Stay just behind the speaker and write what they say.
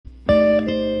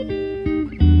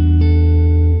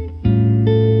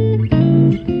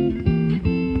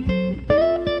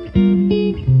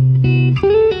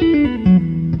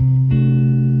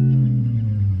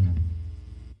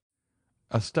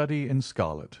Study in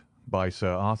Scarlet by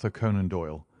Sir Arthur Conan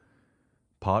Doyle.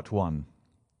 Part 1.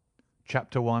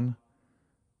 Chapter 1.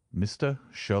 Mr.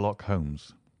 Sherlock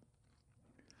Holmes.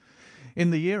 In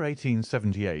the year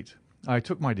 1878 I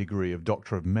took my degree of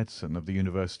Doctor of Medicine of the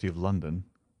University of London,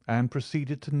 and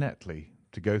proceeded to Netley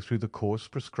to go through the course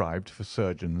prescribed for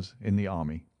surgeons in the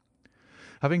army.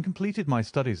 Having completed my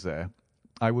studies there,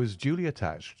 I was duly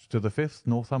attached to the 5th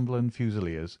Northumberland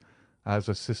Fusiliers as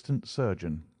assistant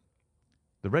surgeon.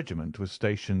 The regiment was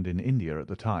stationed in India at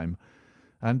the time,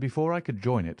 and before I could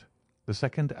join it, the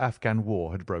second Afghan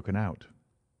war had broken out.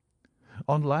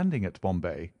 On landing at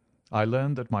Bombay, I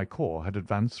learned that my corps had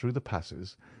advanced through the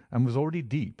passes and was already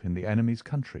deep in the enemy's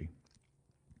country.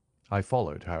 I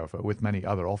followed, however, with many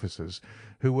other officers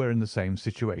who were in the same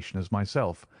situation as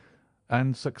myself,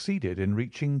 and succeeded in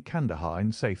reaching Kandahar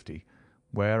in safety,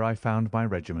 where I found my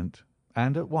regiment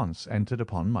and at once entered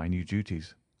upon my new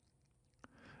duties.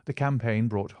 The campaign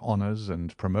brought honours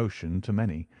and promotion to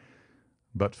many,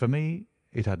 but for me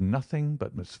it had nothing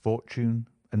but misfortune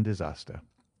and disaster.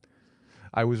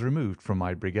 I was removed from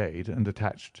my brigade and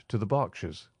attached to the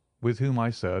Berkshires, with whom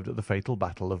I served at the fatal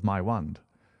battle of Maiwand.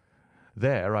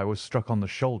 There I was struck on the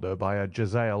shoulder by a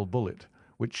Jezail bullet,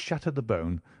 which shattered the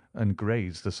bone and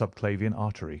grazed the subclavian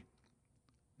artery.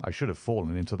 I should have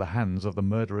fallen into the hands of the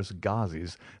murderous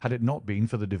Ghazis had it not been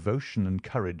for the devotion and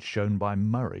courage shown by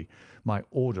Murray, my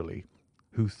orderly,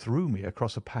 who threw me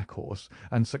across a pack-horse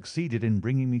and succeeded in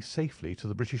bringing me safely to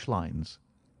the British lines.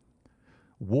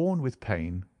 Worn with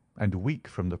pain and weak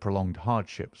from the prolonged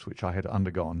hardships which I had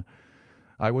undergone,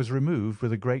 I was removed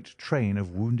with a great train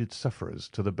of wounded sufferers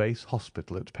to the base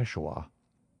hospital at Peshawar.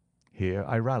 Here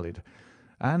I rallied,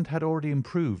 and had already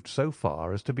improved so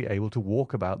far as to be able to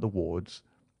walk about the wards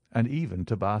and even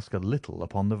to bask a little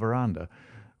upon the veranda,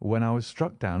 when I was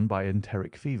struck down by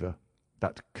enteric fever,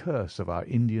 that curse of our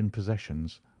Indian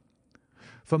possessions.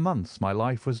 For months my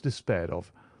life was despaired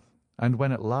of, and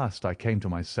when at last I came to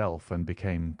myself and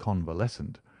became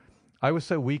convalescent, I was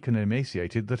so weak and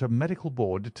emaciated that a medical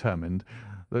board determined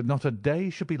that not a day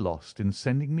should be lost in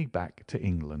sending me back to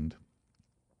England.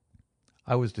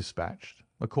 I was dispatched,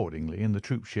 accordingly, in the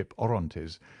troop ship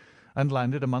Orontes, and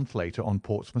landed a month later on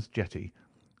Portsmouth jetty,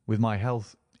 with my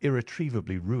health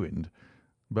irretrievably ruined,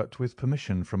 but with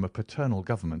permission from a paternal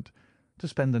government to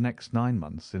spend the next 9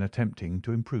 months in attempting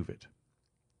to improve it.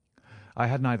 I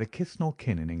had neither kith nor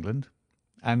kin in England,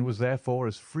 and was therefore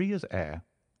as free as air,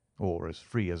 or as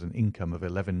free as an income of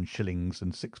 11 shillings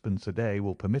and sixpence a day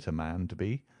will permit a man to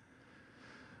be.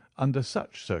 Under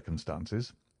such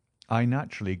circumstances, I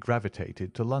naturally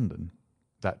gravitated to London,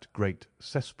 that great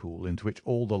cesspool into which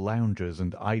all the loungers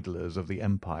and idlers of the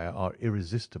empire are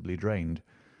irresistibly drained.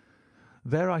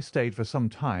 There I stayed for some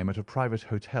time at a private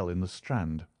hotel in the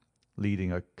Strand,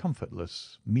 leading a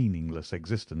comfortless, meaningless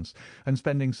existence, and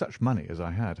spending such money as I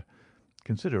had,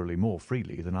 considerably more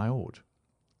freely than I ought.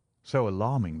 So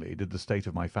alarmingly did the state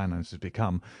of my finances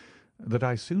become, that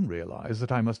I soon realized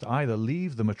that I must either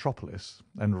leave the metropolis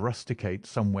and rusticate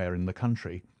somewhere in the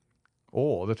country,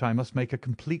 or that I must make a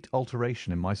complete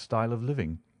alteration in my style of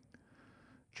living.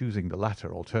 Choosing the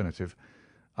latter alternative,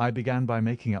 I began by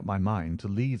making up my mind to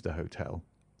leave the hotel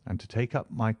and to take up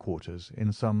my quarters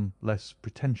in some less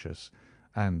pretentious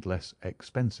and less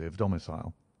expensive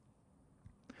domicile.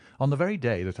 On the very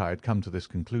day that I had come to this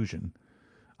conclusion,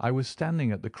 I was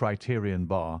standing at the Criterion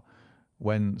bar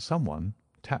when someone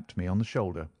tapped me on the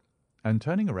shoulder, and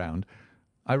turning around,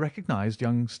 I recognized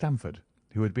young Stamford,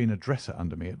 who had been a dresser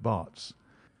under me at Bart's.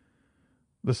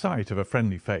 The sight of a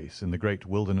friendly face in the great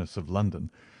wilderness of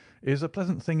London is a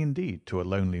pleasant thing indeed to a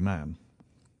lonely man.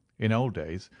 In old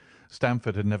days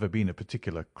Stamford had never been a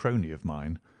particular crony of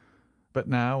mine, but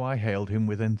now I hailed him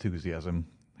with enthusiasm,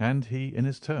 and he in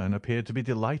his turn appeared to be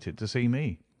delighted to see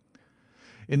me.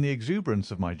 In the exuberance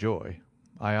of my joy,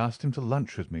 I asked him to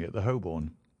lunch with me at the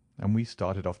Holborn, and we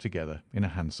started off together in a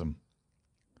hansom.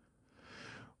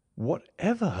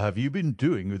 "Whatever have you been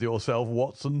doing with yourself,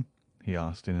 Watson?" he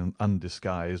asked in an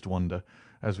undisguised wonder,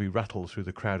 as we rattled through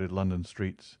the crowded London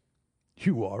streets.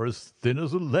 "You are as thin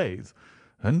as a lathe,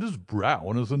 and as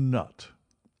brown as a nut."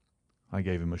 I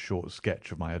gave him a short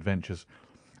sketch of my adventures,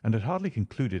 and had hardly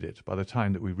concluded it by the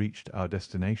time that we reached our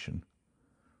destination.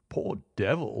 "Poor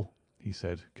devil!" he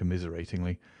said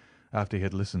commiseratingly, after he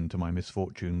had listened to my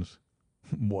misfortunes.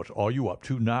 "What are you up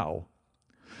to now?"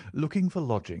 "Looking for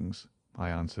lodgings," I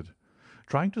answered,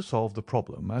 "trying to solve the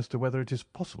problem as to whether it is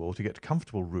possible to get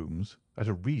comfortable rooms at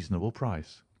a reasonable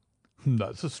price."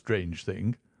 "That's a strange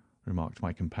thing," remarked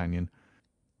my companion.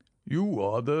 "You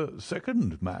are the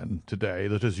second man to-day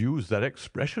that has used that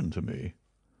expression to me."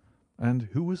 "And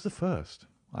who was the first?"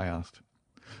 I asked.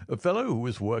 A fellow who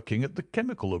was working at the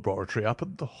chemical laboratory up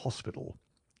at the hospital.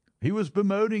 He was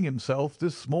bemoaning himself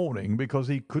this morning because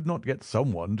he could not get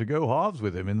someone to go halves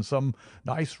with him in some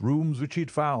nice rooms which he'd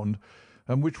found,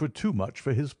 and which were too much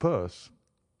for his purse."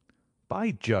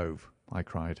 "By Jove!" I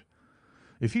cried.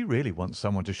 "If he really wants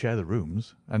someone to share the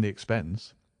rooms and the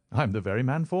expense, I'm the very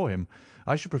man for him.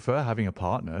 I should prefer having a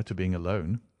partner to being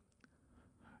alone."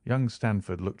 Young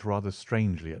Stamford looked rather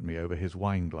strangely at me over his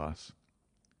wine-glass.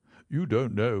 "You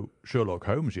don't know Sherlock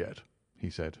Holmes yet," he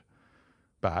said.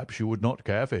 "Perhaps you would not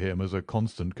care for him as a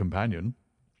constant companion."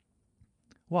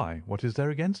 "Why, what is there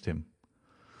against him?"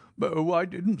 "Oh, I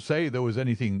didn't say there was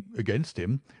anything against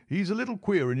him. He's a little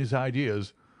queer in his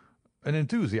ideas. An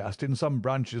enthusiast in some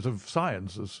branches of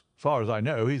science. As far as I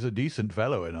know, he's a decent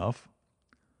fellow enough."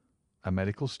 "A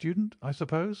medical student, I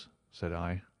suppose?" said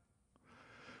I.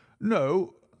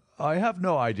 "No, I have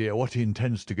no idea what he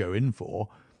intends to go in for.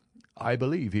 I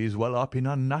believe he is well up in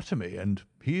anatomy, and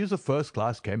he is a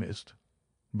first-class chemist.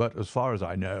 But as far as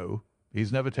I know,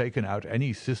 he's never taken out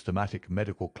any systematic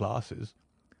medical classes.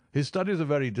 His studies are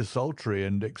very desultory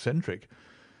and eccentric,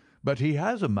 but he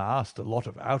has amassed a lot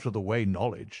of out-of-the-way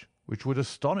knowledge which would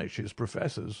astonish his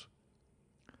professors."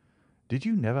 "Did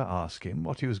you never ask him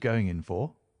what he was going in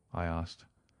for?" I asked.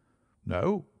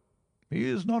 "No, he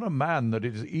is not a man that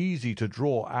it is easy to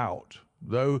draw out,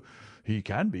 though he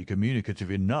can be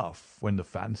communicative enough when the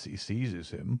fancy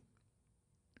seizes him."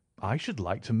 "I should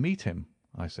like to meet him,"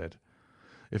 I said.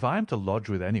 "If I am to lodge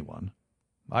with anyone,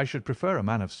 I should prefer a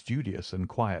man of studious and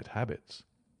quiet habits.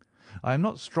 I am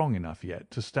not strong enough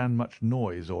yet to stand much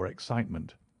noise or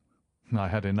excitement. I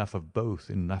had enough of both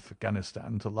in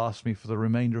Afghanistan to last me for the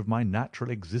remainder of my natural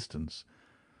existence.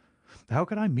 How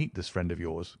can I meet this friend of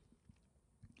yours?"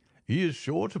 "He is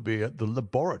sure to be at the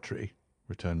laboratory,"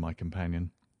 returned my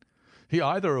companion. "He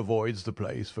either avoids the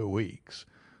place for weeks,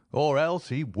 or else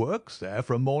he works there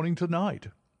from morning to night.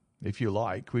 If you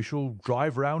like, we shall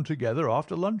drive round together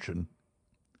after luncheon."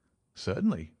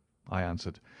 "Certainly," I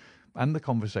answered, and the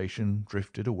conversation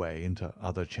drifted away into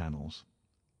other channels.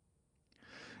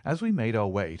 As we made our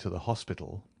way to the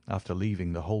hospital after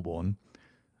leaving the Holborn,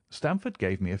 Stamford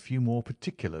gave me a few more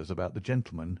particulars about the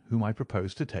gentleman whom I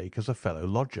proposed to take as a fellow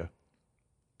lodger.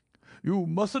 "You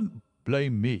mustn't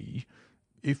blame me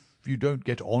if you don't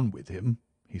get on with him,"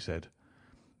 he said.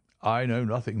 "I know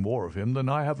nothing more of him than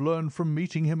I have learned from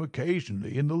meeting him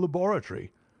occasionally in the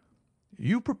laboratory.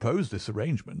 You proposed this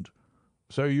arrangement,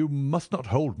 so you must not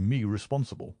hold me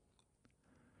responsible."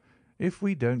 "If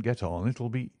we don't get on, it will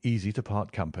be easy to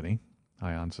part company,"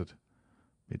 I answered.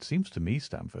 "It seems to me,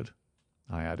 Stamford,"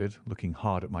 I added, looking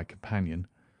hard at my companion,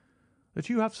 "that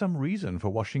you have some reason for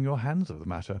washing your hands of the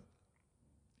matter.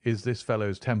 Is this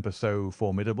fellow's temper so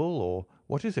formidable, or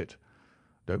what is it?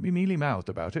 Don't be mealy-mouthed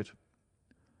about it."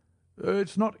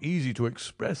 "It's not easy to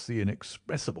express the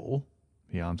inexpressible,"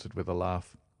 he answered with a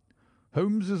laugh.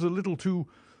 "Holmes is a little too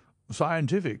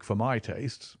scientific for my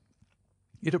tastes.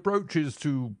 It approaches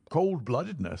to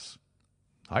cold-bloodedness.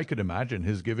 I could imagine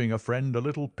his giving a friend a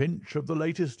little pinch of the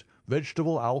latest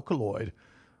vegetable alkaloid,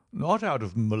 not out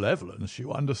of malevolence,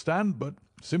 you understand, but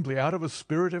simply out of a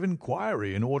spirit of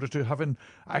inquiry in order to have an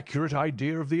accurate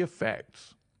idea of the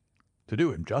effects. To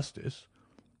do him justice,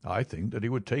 I think that he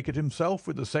would take it himself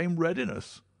with the same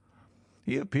readiness.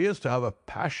 He appears to have a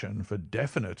passion for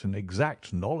definite and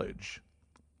exact knowledge."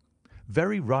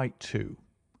 "Very right, too."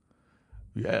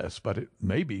 "Yes, but it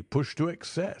may be pushed to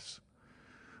excess.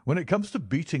 When it comes to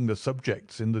beating the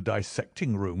subjects in the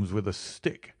dissecting rooms with a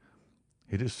stick,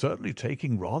 it is certainly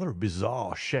taking rather a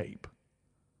bizarre shape."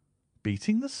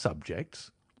 "Beating the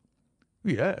subjects?"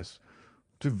 "Yes,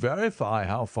 to verify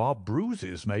how far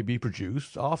bruises may be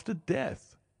produced after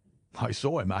death. I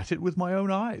saw him at it with my own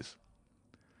eyes."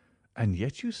 "And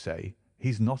yet you say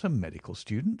he's not a medical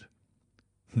student?"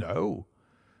 "No.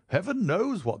 Heaven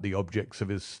knows what the objects of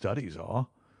his studies are.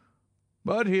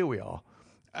 But here we are,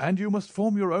 and you must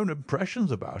form your own impressions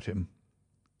about him."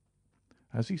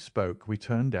 As he spoke, we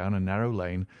turned down a narrow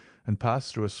lane and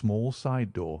passed through a small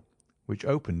side door, which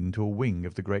opened into a wing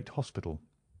of the great hospital.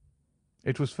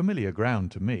 It was familiar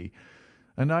ground to me,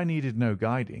 and I needed no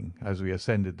guiding as we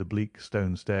ascended the bleak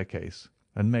stone staircase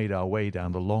and made our way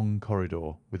down the long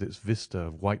corridor with its vista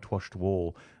of whitewashed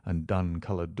wall and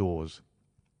dun-coloured doors.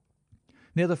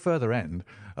 Near the further end,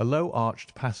 a low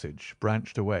arched passage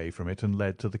branched away from it and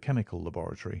led to the chemical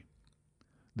laboratory.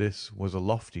 This was a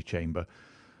lofty chamber,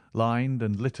 lined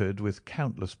and littered with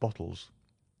countless bottles.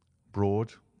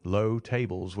 Broad, low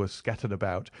tables were scattered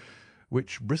about,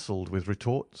 which bristled with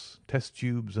retorts, test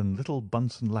tubes, and little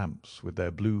Bunsen lamps with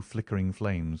their blue flickering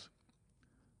flames.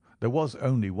 There was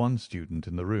only one student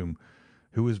in the room,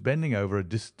 who was bending over a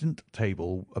distant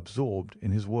table absorbed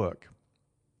in his work.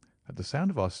 At the sound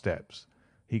of our steps,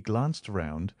 he glanced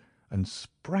around and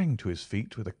sprang to his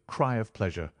feet with a cry of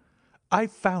pleasure.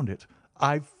 "I've found it!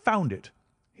 I've found it!"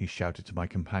 he shouted to my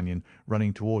companion,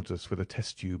 running towards us with a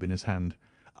test tube in his hand.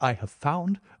 "I have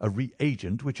found a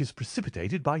reagent which is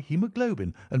precipitated by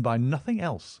haemoglobin and by nothing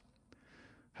else."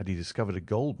 Had he discovered a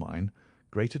gold mine,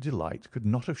 greater delight could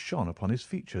not have shone upon his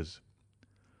features.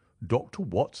 "Dr.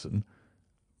 Watson,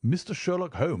 Mr.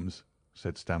 Sherlock Holmes,"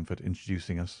 said Stamford,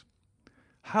 introducing us.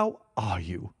 "How are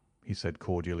you?" he said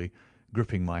cordially,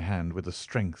 gripping my hand with a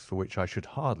strength for which I should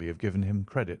hardly have given him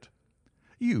credit.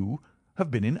 "You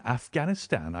have been in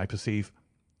Afghanistan, I perceive."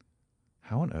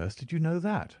 "How on earth did you know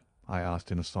that?" I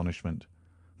asked in astonishment.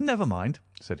 "Never mind,"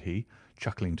 said he,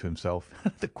 chuckling to himself.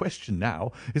 "The question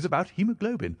now is about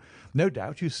haemoglobin. No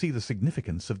doubt you see the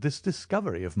significance of this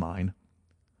discovery of mine."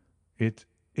 "It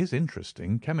is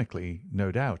interesting, chemically,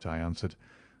 no doubt," I answered.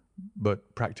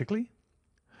 "But practically?"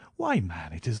 "Why,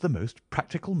 man, it is the most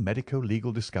practical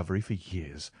medico-legal discovery for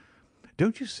years.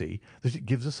 Don't you see that it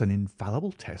gives us an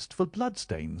infallible test for blood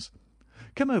stains?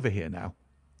 Come over here now."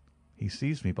 He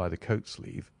seized me by the coat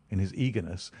sleeve in his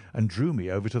eagerness and drew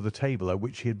me over to the table at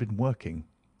which he had been working.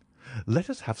 "Let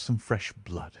us have some fresh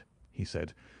blood," he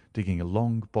said, digging a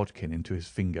long bodkin into his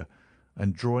finger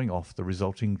and drawing off the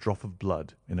resulting drop of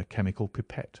blood in a chemical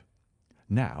pipette.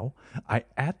 "Now I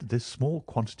add this small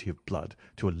quantity of blood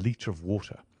to a litre of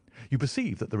water. You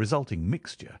perceive that the resulting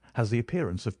mixture has the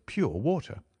appearance of pure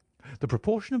water. The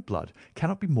proportion of blood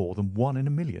cannot be more than 1 in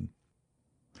a million.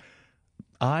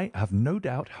 I have no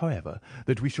doubt, however,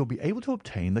 that we shall be able to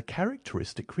obtain the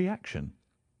characteristic reaction."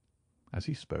 As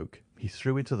he spoke, he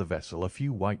threw into the vessel a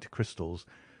few white crystals,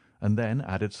 and then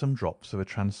added some drops of a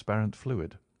transparent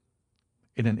fluid.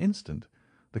 In an instant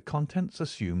the contents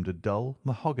assumed a dull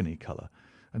mahogany colour,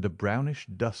 and a brownish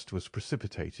dust was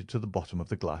precipitated to the bottom of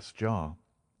the glass jar.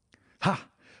 "Ha!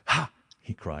 Ha!"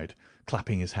 he cried,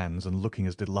 clapping his hands and looking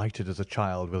as delighted as a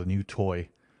child with a new toy.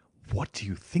 "What do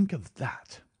you think of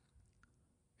that?"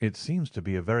 "It seems to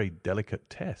be a very delicate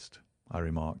test," I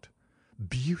remarked.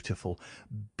 "Beautiful,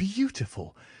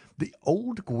 beautiful. The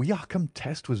old Guiacum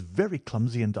test was very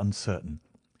clumsy and uncertain.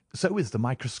 So is the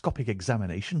microscopic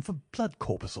examination for blood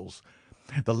corpuscles.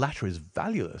 The latter is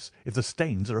valueless if the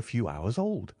stains are a few hours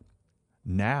old.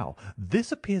 Now,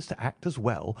 this appears to act as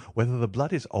well whether the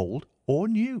blood is old or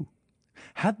new.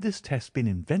 Had this test been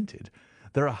invented,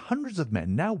 there are hundreds of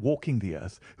men now walking the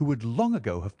earth who would long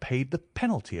ago have paid the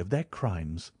penalty of their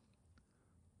crimes."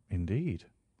 "Indeed,"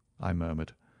 I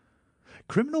murmured.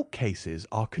 "Criminal cases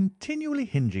are continually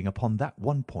hinging upon that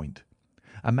one point.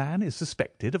 A man is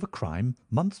suspected of a crime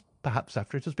months perhaps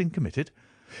after it has been committed.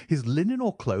 His linen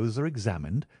or clothes are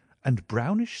examined, and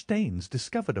brownish stains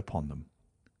discovered upon them.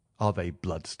 Are they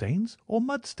blood stains, or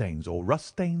mud stains, or rust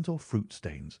stains, or fruit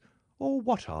stains, or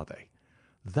what are they?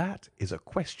 That is a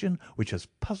question which has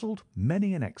puzzled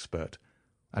many an expert.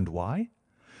 And why?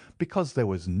 Because there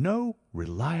was no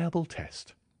reliable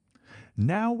test.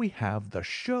 Now we have the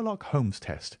Sherlock Holmes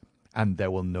test, and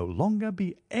there will no longer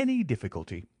be any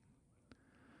difficulty."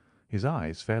 His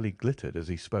eyes fairly glittered as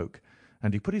he spoke,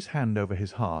 and he put his hand over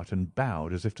his heart and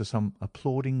bowed as if to some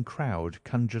applauding crowd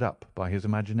conjured up by his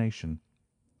imagination.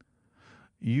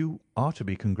 "You are to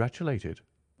be congratulated,"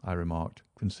 I remarked,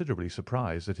 considerably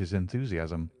surprised at his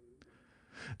enthusiasm.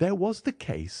 "There was the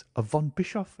case of von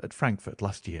Bischoff at Frankfurt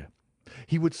last year.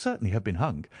 He would certainly have been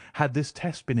hung had this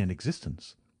test been in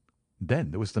existence.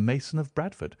 Then there was the Mason of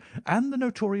Bradford, and the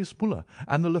notorious Muller,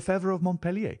 and the Lefebvre of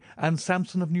Montpellier, and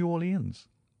Samson of New Orleans.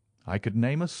 I could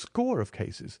name a score of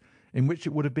cases in which it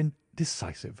would have been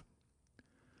decisive."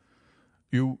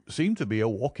 "You seem to be a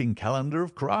walking calendar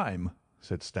of crime,"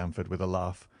 said Stamford with a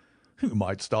laugh. "You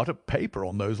might start a paper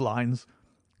on those lines.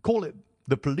 Call it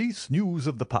the Police News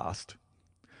of the Past."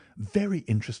 "Very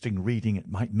interesting reading it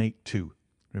might make, too,"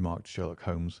 remarked Sherlock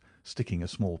Holmes, sticking a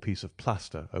small piece of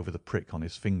plaster over the prick on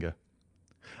his finger.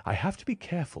 "I have to be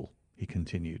careful," he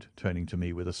continued, turning to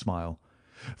me with a smile,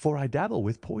 "for I dabble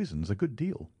with poisons a good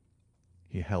deal."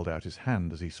 He held out his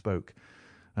hand as he spoke,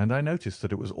 and I noticed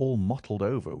that it was all mottled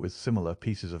over with similar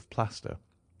pieces of plaster,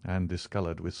 and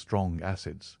discoloured with strong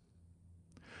acids.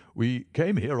 "We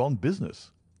came here on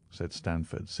business," said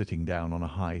Stamford, sitting down on a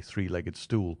high three-legged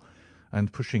stool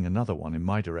and pushing another one in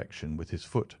my direction with his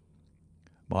foot.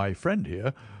 "My friend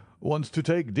here wants to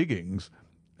take diggings,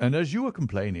 and as you were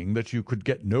complaining that you could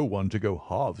get no one to go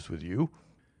halves with you,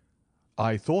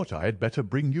 I thought I had better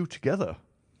bring you together."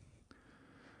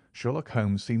 Sherlock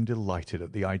Holmes seemed delighted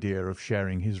at the idea of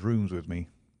sharing his rooms with me.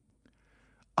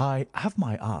 "I have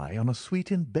my eye on a suite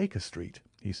in Baker Street,"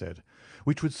 he said,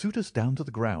 "which would suit us down to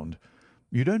the ground.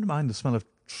 You don't mind the smell of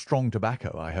strong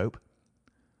tobacco, I hope?"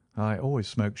 "I always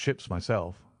smoke ships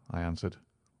myself," I answered.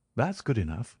 "That's good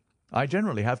enough. I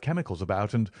generally have chemicals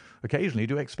about and occasionally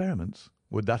do experiments.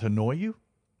 Would that annoy you?"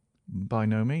 "By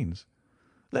no means."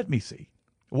 "Let me see.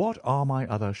 What are my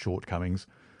other shortcomings?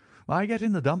 I get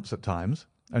in the dumps at times,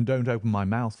 and don't open my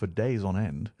mouth for days on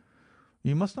end.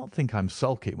 You must not think I'm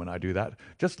sulky when I do that.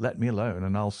 Just let me alone,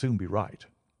 and I'll soon be right.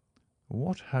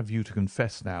 What have you to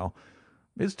confess now?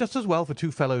 It's just as well for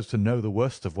two fellows to know the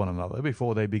worst of one another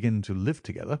before they begin to live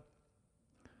together."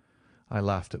 I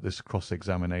laughed at this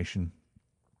cross-examination.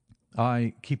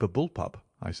 "I keep a bull-pup,"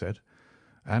 I said,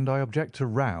 "and I object to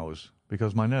rows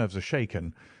because my nerves are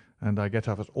shaken, and I get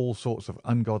up at all sorts of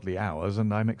ungodly hours,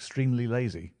 and I'm extremely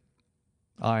lazy.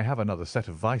 I have another set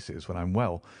of vices when I'm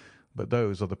well, but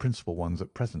those are the principal ones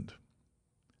at present."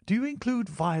 "Do you include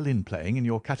violin playing in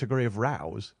your category of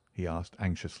rows?" he asked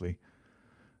anxiously.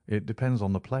 "It depends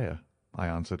on the player," I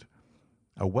answered.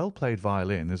 "A well-played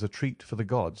violin is a treat for the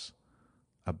gods.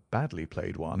 A badly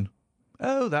played one—"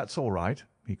 "Oh, that's all right,"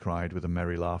 he cried with a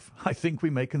merry laugh. "I think we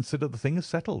may consider the thing as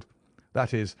settled.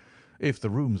 That is, if the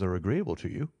rooms are agreeable to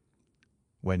you."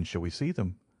 "When shall we see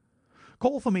them?"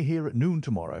 "Call for me here at noon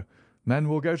tomorrow. Then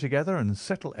we'll go together and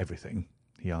settle everything,"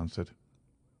 he answered.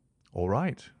 "All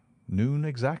right, noon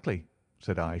exactly,"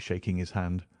 said I, shaking his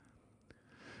hand.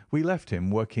 We left him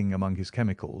working among his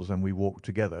chemicals, and we walked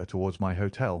together towards my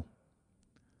hotel.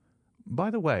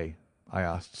 "By the way," I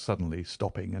asked suddenly,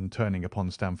 stopping and turning upon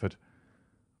Stamford,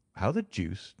 "how the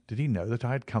deuce did he know that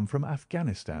I had come from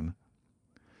Afghanistan?"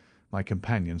 My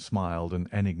companion smiled an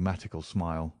enigmatical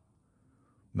smile.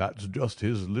 "That's just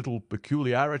his little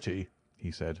peculiarity,"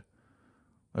 he said.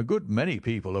 "A good many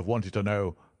people have wanted to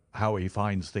know how he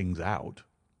finds things out."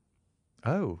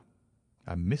 "Oh,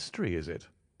 a mystery, is it?"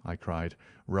 I cried,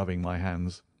 rubbing my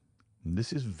hands.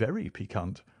 "This is very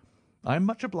piquant. I am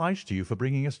much obliged to you for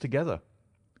bringing us together.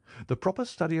 The proper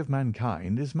study of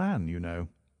mankind is man, you know."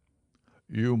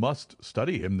 "You must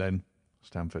study him, then,"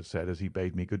 Stamford said as he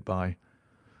bade me good-bye.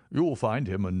 "You'll find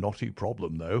him a knotty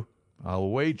problem, though. I'll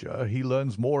wager he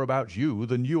learns more about you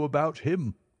than you about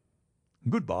him.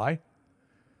 Good-bye."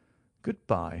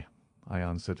 "Good-bye," I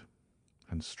answered,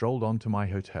 and strolled on to my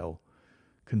hotel,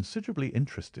 considerably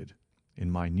interested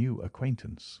in my new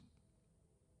acquaintance.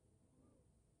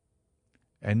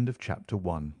 End of Chapter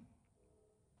 1.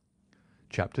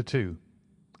 Chapter 2.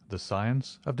 The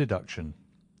Science of Deduction.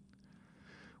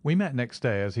 We met next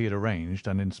day as he had arranged,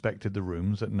 and inspected the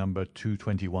rooms at number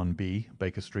 221B,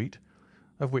 Baker Street,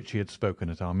 of which he had spoken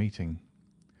at our meeting.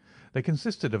 They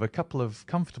consisted of a couple of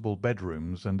comfortable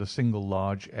bedrooms and a single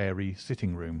large, airy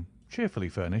sitting-room, cheerfully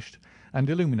furnished and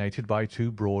illuminated by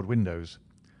two broad windows.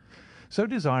 So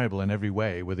desirable in every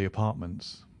way were the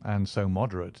apartments, and so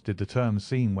moderate did the terms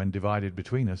seem when divided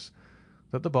between us,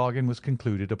 that the bargain was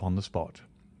concluded upon the spot,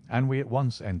 and we at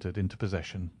once entered into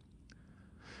possession.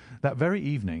 That very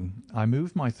evening I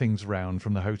moved my things round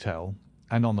from the hotel,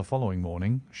 and on the following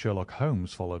morning Sherlock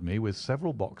Holmes followed me with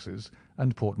several boxes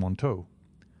and portmanteaux.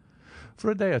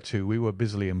 For a day or two we were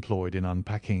busily employed in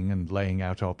unpacking and laying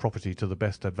out our property to the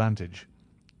best advantage.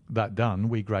 That done,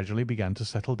 we gradually began to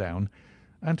settle down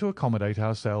and to accommodate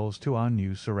ourselves to our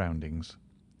new surroundings.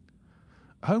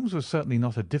 Holmes was certainly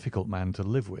not a difficult man to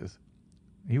live with.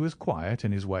 He was quiet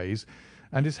in his ways,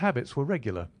 and his habits were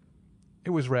regular. It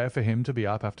was rare for him to be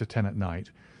up after 10 at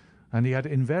night, and he had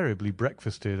invariably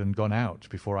breakfasted and gone out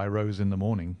before I rose in the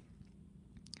morning.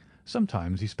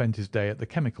 Sometimes he spent his day at the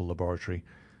chemical laboratory,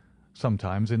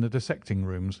 sometimes in the dissecting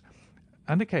rooms,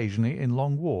 and occasionally in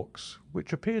long walks,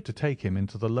 which appeared to take him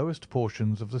into the lowest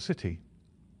portions of the city.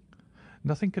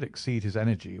 Nothing could exceed his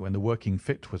energy when the working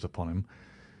fit was upon him,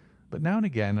 but now and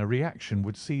again a reaction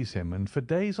would seize him, and for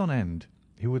days on end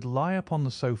he would lie upon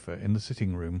the sofa in the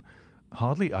sitting-room,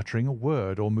 hardly uttering a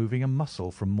word or moving a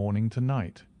muscle from morning to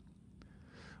night.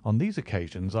 On these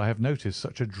occasions I have noticed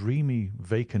such a dreamy,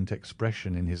 vacant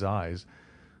expression in his eyes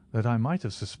that I might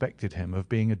have suspected him of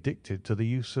being addicted to the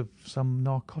use of some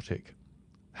narcotic,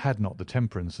 had not the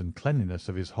temperance and cleanliness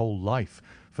of his whole life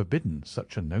forbidden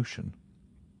such a notion.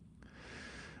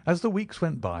 As the weeks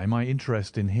went by, my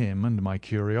interest in him and my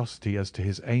curiosity as to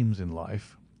his aims in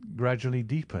life gradually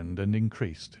deepened and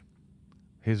increased.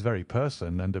 His very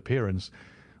person and appearance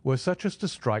were such as to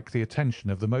strike the attention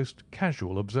of the most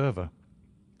casual observer.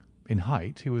 In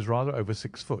height he was rather over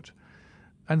 6 foot,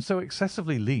 and so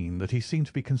excessively lean that he seemed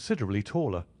to be considerably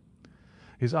taller.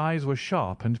 His eyes were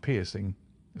sharp and piercing,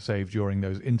 save during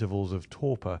those intervals of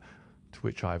torpor to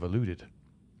which I have alluded,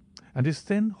 and his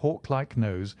thin, hawk-like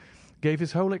nose gave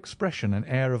his whole expression an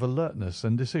air of alertness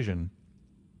and decision.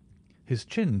 His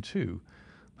chin, too,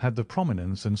 had the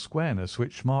prominence and squareness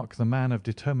which mark the man of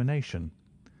determination.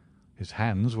 His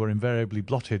hands were invariably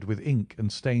blotted with ink and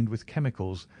stained with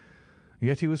chemicals,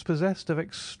 yet he was possessed of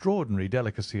extraordinary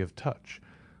delicacy of touch,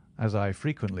 as I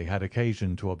frequently had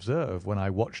occasion to observe when I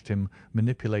watched him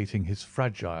manipulating his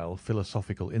fragile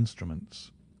philosophical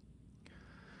instruments.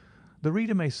 The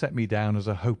reader may set me down as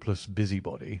a hopeless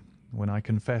busybody when I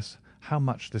confess how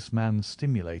much this man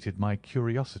stimulated my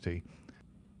curiosity,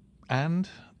 and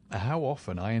how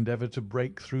often I endeavoured to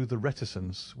break through the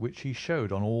reticence which he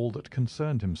showed on all that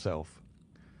concerned himself.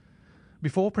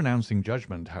 Before pronouncing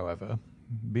judgment, however,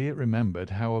 be it remembered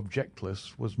how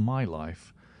objectless was my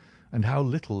life, and how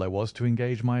little there was to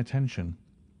engage my attention.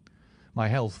 My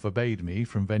health forbade me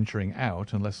from venturing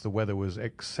out unless the weather was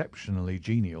exceptionally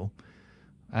genial,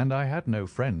 and I had no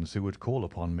friends who would call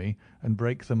upon me and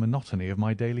break the monotony of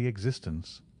my daily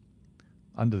existence.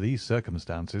 Under these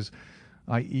circumstances,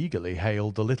 I eagerly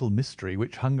hailed the little mystery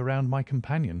which hung around my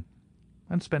companion,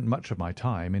 and spent much of my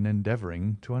time in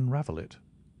endeavouring to unravel it.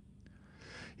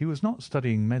 He was not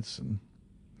studying medicine.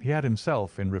 He had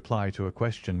himself, in reply to a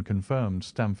question, confirmed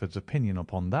Stamford's opinion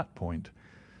upon that point.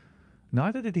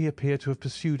 Neither did he appear to have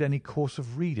pursued any course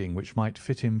of reading which might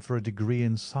fit him for a degree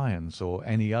in science or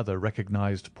any other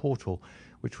recognised portal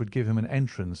which would give him an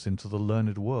entrance into the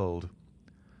learned world.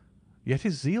 Yet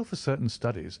his zeal for certain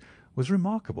studies was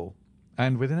remarkable,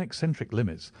 and within eccentric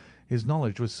limits his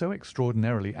knowledge was so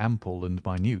extraordinarily ample and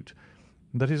minute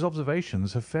that his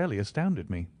observations have fairly astounded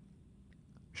me.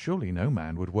 Surely no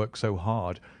man would work so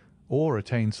hard or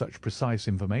attain such precise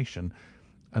information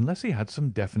unless he had some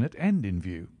definite end in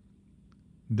view.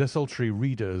 Desultory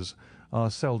readers are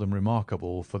seldom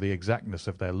remarkable for the exactness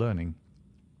of their learning.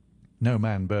 No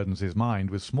man burdens his mind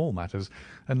with small matters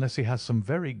unless he has some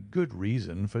very good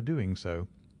reason for doing so.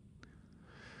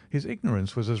 His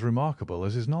ignorance was as remarkable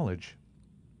as his knowledge.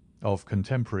 Of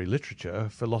contemporary literature,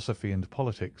 philosophy, and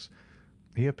politics,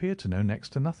 he appeared to know next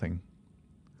to nothing.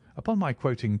 Upon my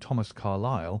quoting Thomas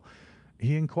Carlyle,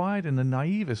 he inquired in the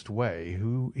naivest way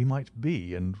who he might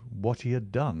be and what he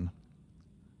had done.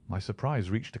 My surprise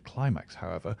reached a climax,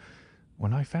 however,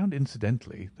 when I found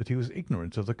incidentally that he was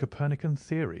ignorant of the Copernican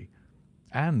theory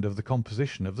and of the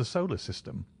composition of the solar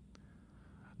system.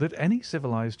 That any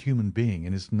civilized human being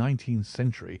in his 19th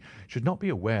century should not be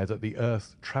aware that the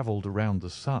earth travelled around the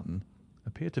sun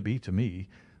appeared to be to me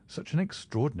such an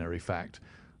extraordinary fact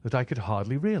that I could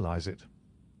hardly realize it.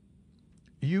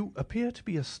 "You appear to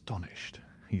be astonished,"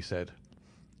 he said,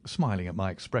 smiling at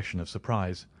my expression of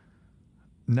surprise.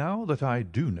 "Now that I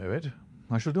do know it,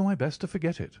 I shall do my best to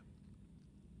forget it."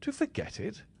 "To forget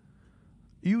it?"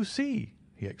 "You see,"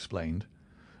 he explained,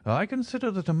 "I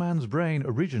consider that a man's brain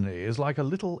originally is like a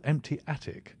little empty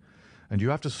attic, and you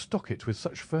have to stock it with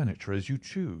such furniture as you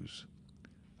choose.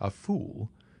 A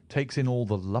fool takes in all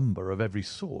the lumber of every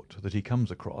sort that he comes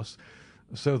across,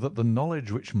 so that the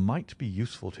knowledge which might be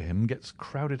useful to him gets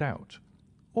crowded out,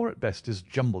 or at best is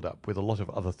jumbled up with a lot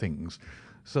of other things,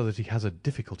 so that he has a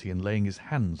difficulty in laying his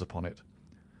hands upon it.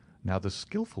 Now the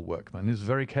skilful workman is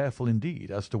very careful indeed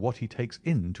as to what he takes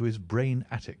into his brain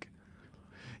attic.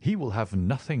 He will have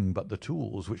nothing but the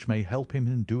tools which may help him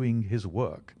in doing his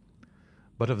work,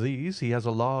 but of these he has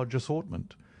a large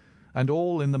assortment, and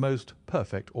all in the most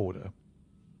perfect order.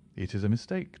 It is a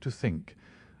mistake to think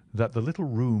that the little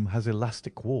room has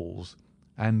elastic walls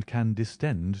and can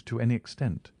distend to any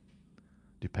extent.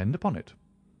 Depend upon it,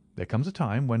 there comes a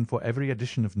time when for every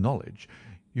addition of knowledge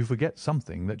you forget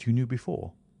something that you knew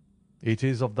before. It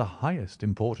is of the highest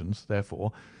importance,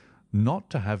 therefore, not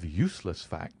to have useless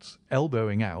facts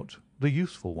elbowing out the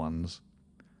useful ones."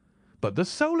 "But the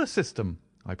solar system!"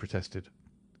 I protested.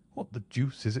 "What the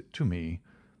deuce is it to me?"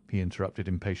 he interrupted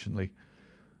impatiently.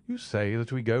 "You say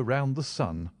that we go round the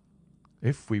sun.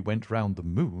 If we went round the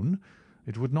moon,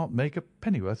 it would not make a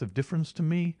pennyworth of difference to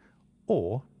me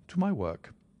or to my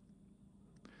work."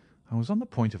 I was on the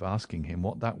point of asking him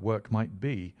what that work might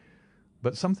be,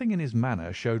 but something in his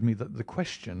manner showed me that the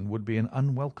question would be an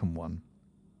unwelcome one.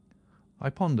 I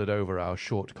pondered over our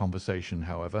short conversation,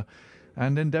 however,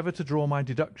 and endeavoured to draw my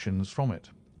deductions from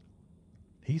it.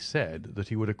 He said that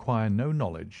he would acquire no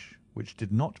knowledge which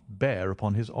did not bear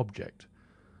upon his object.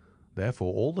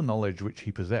 Therefore all the knowledge which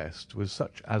he possessed was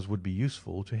such as would be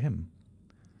useful to him.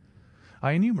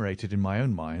 I enumerated in my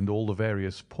own mind all the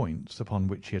various points upon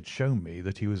which he had shown me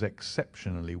that he was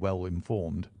exceptionally well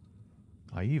informed.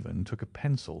 I even took a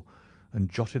pencil and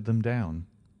jotted them down.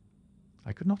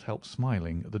 I could not help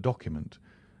smiling at the document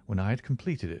when I had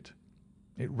completed it.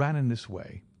 It ran in this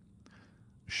way: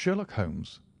 Sherlock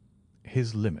Holmes,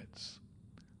 his limits.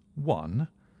 1.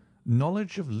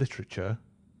 Knowledge of literature,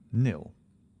 nil.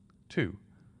 2.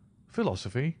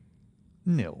 Philosophy,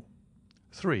 nil.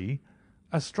 3.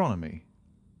 Astronomy,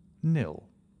 nil.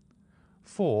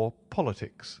 4.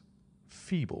 Politics,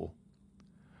 feeble.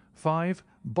 5.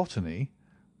 Botany,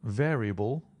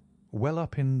 variable, well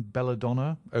up in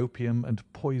belladonna, opium, and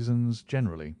poisons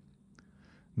generally.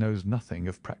 Knows nothing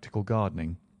of practical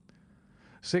gardening.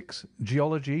 6.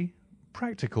 Geology,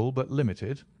 practical but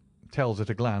limited. Tells at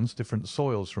a glance different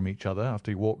soils from each other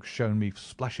after he walked shown me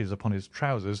splashes upon his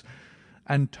trousers,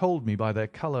 and told me by their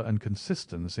colour and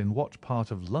consistence in what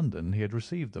part of London he had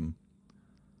received them.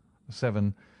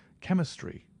 7.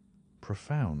 Chemistry,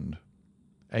 profound.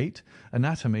 8.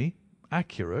 Anatomy,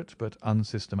 accurate but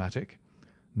unsystematic.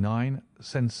 9.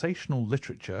 Sensational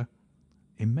literature,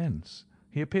 immense.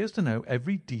 He appears to know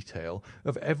every detail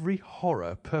of every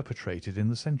horror perpetrated in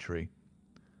the century.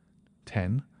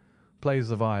 10. Plays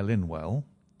the violin well.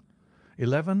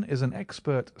 11. Is an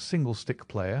expert single-stick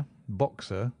player,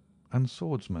 boxer, and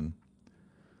swordsman.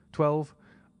 12.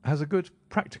 Has a good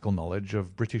practical knowledge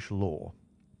of British law.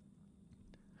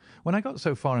 When I got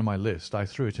so far in my list, I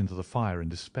threw it into the fire in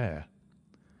despair.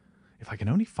 If I can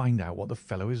only find out what the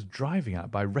fellow is driving at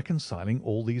by reconciling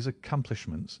all these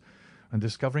accomplishments and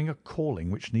discovering a calling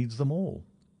which needs them all,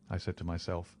 I said to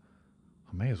myself,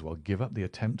 I may as well give up the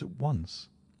attempt at once.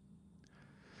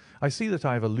 I see that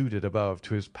I have alluded above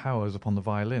to his powers upon the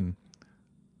violin.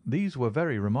 These were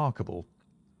very remarkable,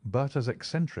 but as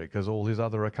eccentric as all his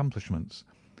other accomplishments.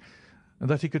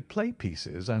 That he could play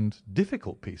pieces, and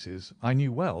difficult pieces, I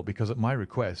knew well, because at my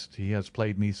request he has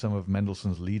played me some of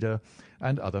Mendelssohn's Lieder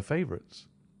and other favourites.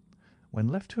 When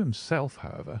left to himself,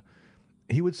 however,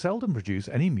 he would seldom produce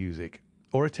any music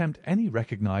or attempt any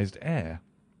recognised air.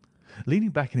 Leaning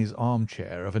back in his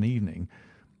armchair of an evening,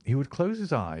 he would close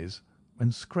his eyes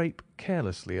and scrape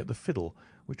carelessly at the fiddle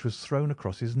which was thrown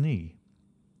across his knee.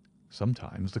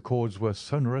 Sometimes the chords were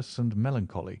sonorous and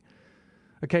melancholy.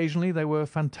 Occasionally they were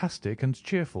fantastic and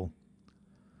cheerful.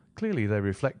 Clearly they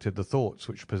reflected the thoughts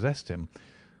which possessed him,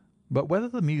 but whether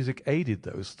the music aided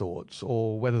those thoughts,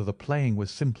 or whether the playing was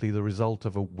simply the result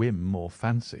of a whim or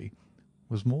fancy,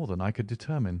 was more than I could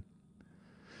determine.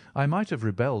 I might have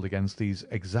rebelled against these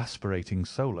exasperating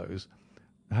solos,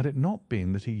 had it not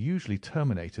been that he usually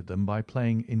terminated them by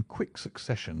playing in quick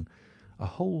succession a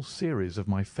whole series of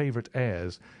my favourite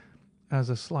airs as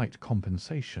a slight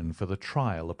compensation for the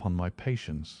trial upon my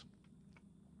patience.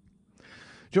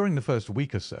 During the first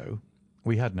week or so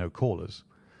we had no callers,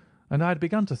 and I had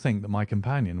begun to think that my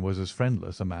companion was as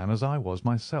friendless a man as I was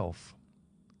myself.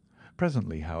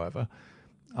 Presently, however,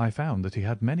 I found that he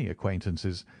had many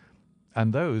acquaintances,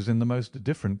 and those in the most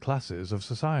different classes of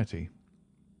society.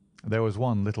 There was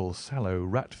one little sallow,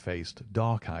 rat-faced,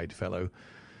 dark-eyed fellow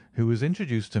who was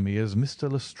introduced to me as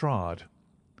Mr. Lestrade,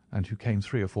 and who came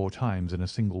 3 or 4 times in a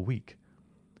single week.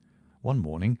 One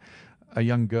morning a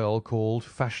young girl called,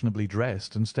 fashionably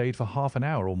dressed, and stayed for half an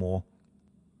hour or more.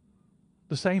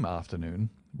 The same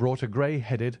afternoon brought a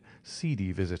grey-headed,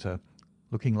 seedy visitor,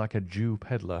 looking like a Jew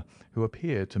pedlar, who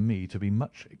appeared to me to be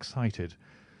much excited,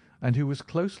 and who was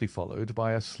closely followed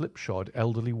by a slipshod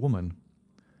elderly woman.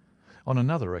 On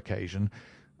another occasion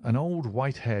an old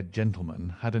white-haired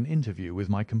gentleman had an interview with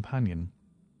my companion,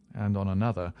 and on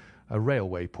another a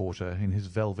railway porter in his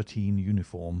velveteen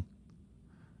uniform.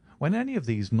 When any of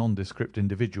these nondescript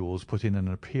individuals put in an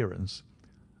appearance,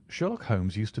 Sherlock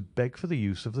Holmes used to beg for the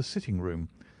use of the sitting-room,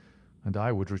 and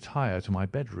I would retire to my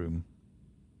bedroom.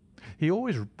 He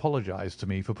always apologized to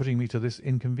me for putting me to this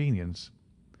inconvenience.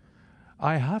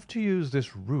 "I have to use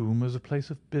this room as a place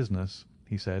of business,"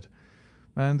 he said,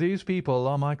 "and these people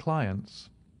are my clients."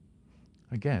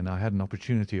 Again I had an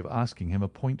opportunity of asking him a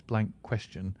point-blank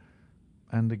question,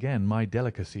 and again my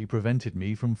delicacy prevented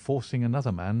me from forcing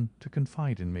another man to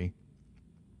confide in me.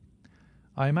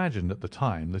 I imagined at the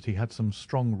time that he had some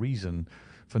strong reason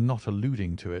for not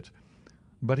alluding to it,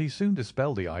 but he soon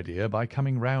dispelled the idea by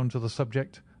coming round to the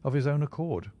subject of his own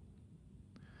accord.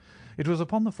 It was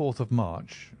upon the 4th of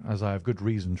March, as I have good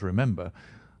reason to remember,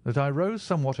 that I rose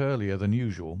somewhat earlier than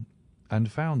usual, and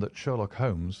found that Sherlock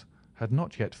Holmes had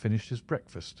not yet finished his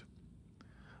breakfast.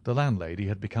 The landlady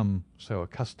had become so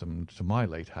accustomed to my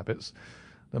late habits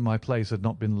that my place had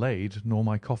not been laid nor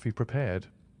my coffee prepared.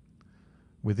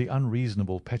 With the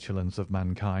unreasonable petulance of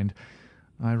mankind,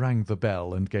 I rang the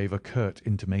bell and gave a curt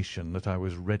intimation that I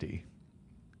was ready.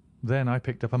 Then I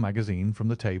picked up a magazine from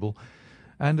the table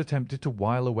and attempted to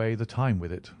while away the time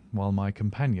with it, while my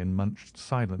companion munched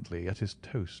silently at his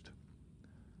toast.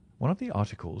 One of the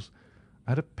articles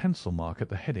had a pencil mark at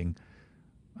the heading,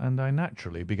 and I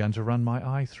naturally began to run my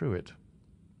eye through it.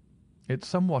 Its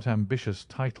somewhat ambitious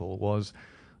title was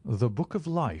 "The Book of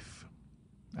Life,"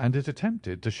 and it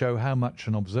attempted to show how much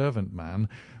an observant man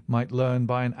might learn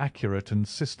by an accurate and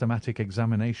systematic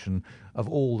examination of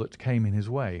all that came in his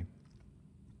way.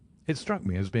 It struck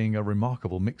me as being a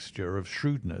remarkable mixture of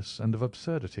shrewdness and of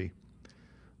absurdity.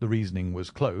 The reasoning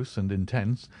was close and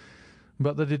intense,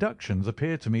 but the deductions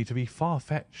appeared to me to be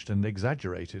far-fetched and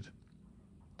exaggerated.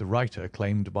 The writer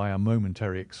claimed by a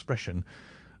momentary expression,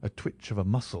 a twitch of a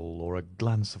muscle or a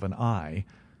glance of an eye,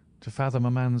 to fathom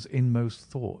a man's inmost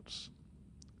thoughts.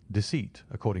 Deceit,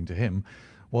 according to him,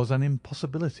 was an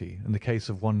impossibility in the case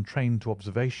of one trained to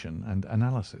observation and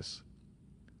analysis.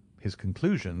 His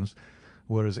conclusions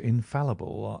were as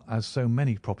infallible as so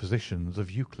many propositions of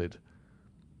Euclid.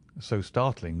 So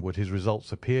startling would his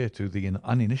results appear to the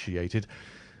uninitiated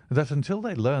that until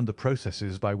they learned the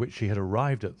processes by which he had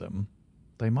arrived at them,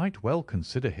 they might well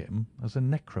consider him as a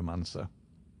necromancer.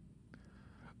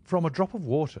 "From a drop of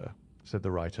water," said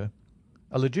the writer,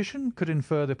 "a logician could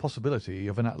infer the possibility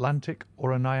of an Atlantic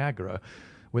or a Niagara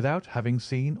without having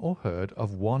seen or heard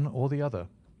of one or the other.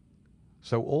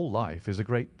 So all life is a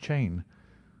great chain,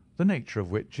 the nature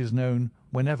of which is known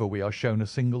whenever we are shown a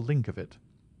single link of it.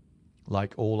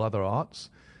 Like all other arts,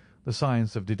 the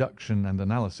science of deduction and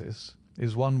analysis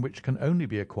is one which can only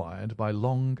be acquired by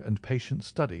long and patient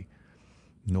study,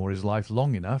 nor is life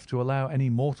long enough to allow any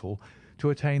mortal to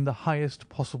attain the highest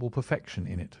possible perfection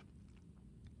in it.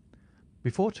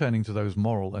 Before turning to those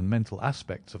moral and mental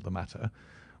aspects of the matter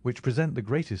which present the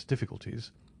greatest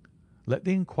difficulties, let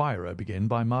the inquirer begin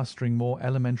by mastering more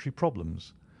elementary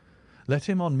problems. Let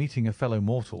him, on meeting a fellow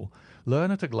mortal,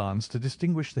 learn at a glance to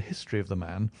distinguish the history of the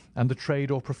man and the trade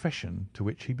or profession to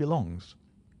which he belongs.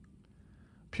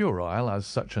 Puerile as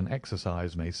such an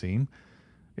exercise may seem,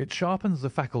 it sharpens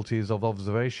the faculties of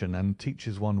observation and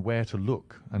teaches one where to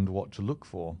look and what to look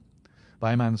for.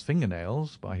 By a man's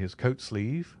fingernails, by his coat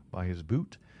sleeve, by his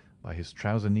boot, by his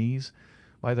trouser knees,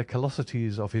 by the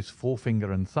callosities of his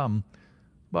forefinger and thumb,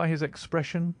 by his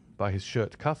expression, by his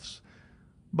shirt cuffs,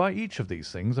 by each of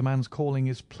these things a man's calling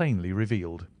is plainly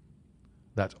revealed.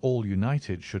 That all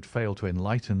united should fail to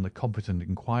enlighten the competent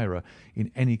inquirer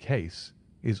in any case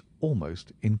is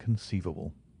almost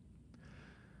inconceivable.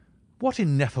 "What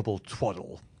ineffable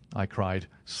twaddle!" I cried,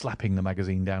 slapping the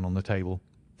magazine down on the table.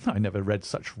 "I never read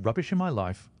such rubbish in my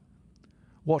life."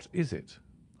 "What is it?"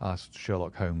 asked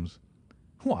Sherlock Holmes.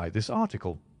 "Why, this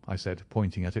article," I said,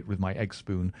 pointing at it with my egg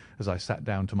spoon as I sat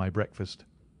down to my breakfast.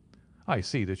 "I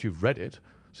see that you've read it,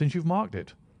 since you've marked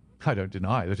it. I don't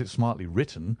deny that it's smartly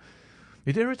written.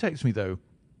 It irritates me, though.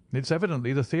 It's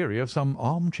evidently the theory of some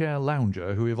armchair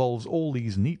lounger who evolves all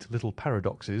these neat little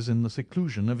paradoxes in the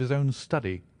seclusion of his own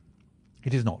study.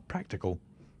 It is not practical.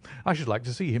 I should like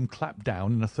to see him clapped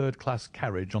down in a third-class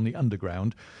carriage on the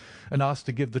Underground and asked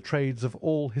to give the trades of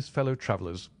all his fellow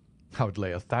travellers. I would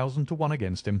lay 1,000 to 1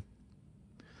 against him."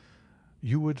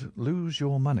 "You would lose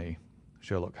your money,"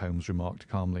 Sherlock Holmes remarked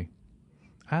calmly.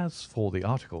 "As for the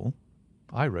article,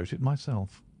 I wrote it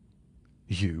myself."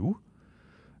 "You?"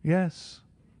 "Yes.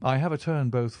 I have a turn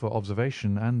both for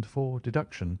observation and for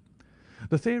deduction.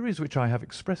 The theories which I have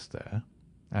expressed there,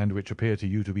 and which appear to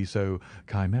you to be so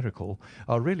chimerical,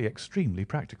 are really extremely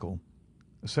practical.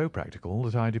 So practical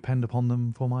that I depend upon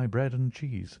them for my bread and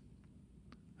cheese."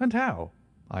 "And how?"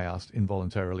 I asked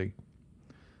involuntarily.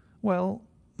 "Well,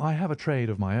 I have a trade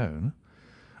of my own.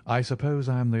 I suppose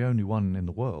I am the only one in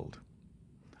the world.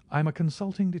 I'm a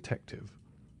consulting detective,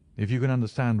 if you can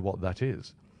understand what that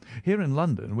is. Here in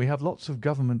London we have lots of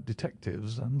government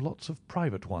detectives and lots of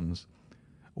private ones.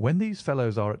 When these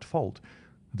fellows are at fault,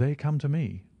 they come to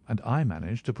me, and I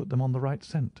manage to put them on the right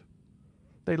scent.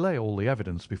 They lay all the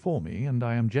evidence before me, and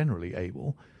I am generally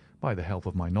able, by the help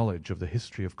of my knowledge of the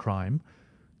history of crime,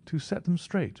 to set them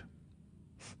straight.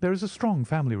 There is a strong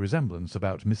family resemblance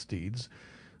about misdeeds,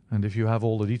 and if you have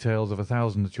all the details of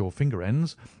 1,000 at your finger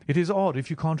ends, it is odd if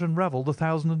you can't unravel the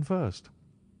 1,001st.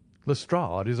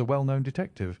 Lestrade is a well-known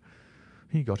detective.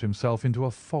 He got himself into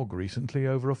a fog recently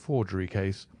over a forgery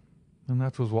case, and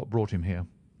that was what brought him here."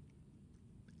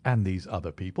 "And these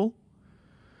other people?"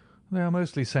 "They are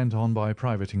mostly sent on by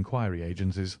private inquiry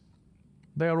agencies.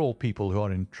 They are all people who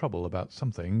are in trouble about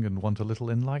something and want a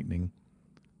little enlightening.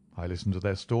 I listen to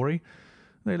their story,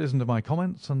 they listen to my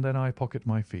comments, and then I pocket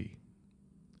my fee."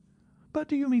 "But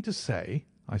do you mean to say,"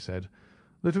 I said,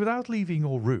 "that without leaving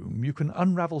your room you can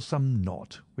unravel some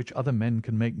knot which other men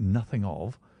can make nothing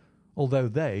of, although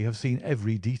they have seen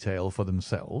every detail for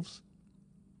themselves?"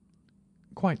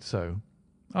 "Quite so.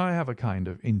 I have a kind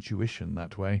of intuition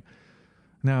that way.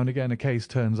 Now and again a case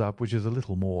turns up which is a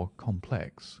little more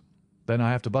complex. Then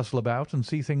I have to bustle about and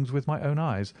see things with my own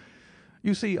eyes.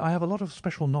 You see, I have a lot of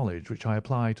special knowledge which I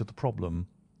apply to the problem,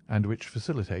 and which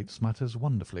facilitates matters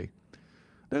wonderfully.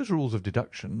 Those rules of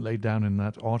deduction laid down in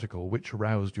that article which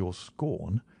aroused your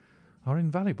scorn are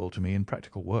invaluable to me in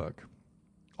practical work.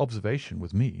 Observation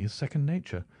with me is second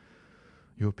nature.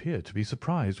 You appeared to be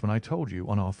surprised when I told you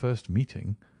on our first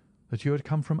meeting that you had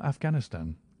come from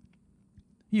Afghanistan.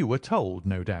 You were told,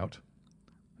 no doubt.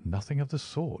 Nothing of the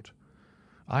sort.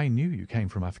 I knew you came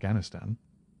from Afghanistan.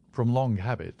 From long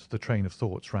habit, the train of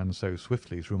thoughts ran so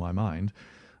swiftly through my mind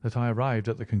that I arrived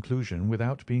at the conclusion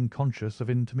without being conscious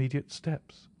of intermediate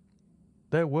steps.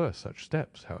 There were such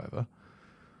steps, however.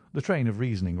 The train of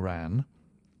reasoning ran,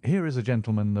 here is a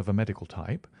gentleman of a medical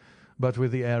type, but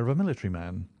with the air of a military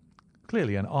man.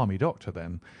 Clearly an army doctor,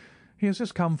 then. He has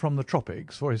just come from the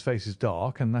tropics, for his face is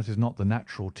dark, and that is not the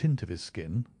natural tint of his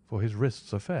skin, for his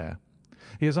wrists are fair.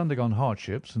 He has undergone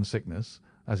hardships and sickness,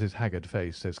 as his haggard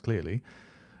face says clearly.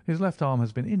 His left arm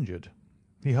has been injured.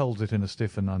 He holds it in a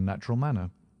stiff and unnatural manner.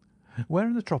 Where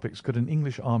in the tropics could an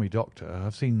English army doctor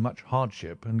have seen much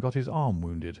hardship and got his arm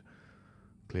wounded?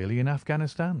 Clearly in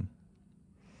Afghanistan.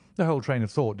 The whole train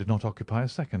of thought did not occupy a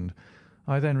second.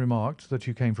 I then remarked that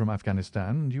you came from Afghanistan,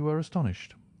 and you were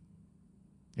astonished.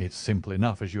 "It's simple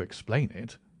enough as you explain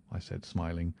it," I said,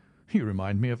 smiling. "You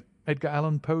remind me of Edgar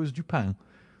Allan Poe's Dupin.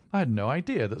 I had no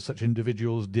idea that such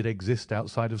individuals did exist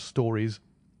outside of stories."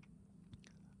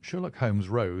 Sherlock Holmes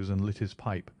rose and lit his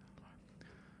pipe.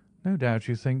 "No doubt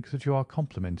you think that you are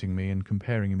complimenting me in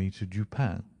comparing me to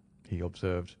Dupin," he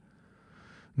observed.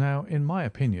 "Now, in my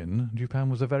opinion, Dupin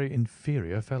was a very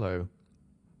inferior fellow.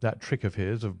 That trick of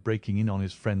his of breaking in on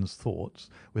his friend's thoughts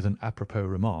with an apropos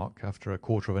remark after a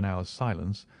quarter of an hour's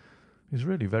silence is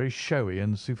really very showy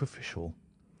and superficial.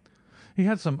 He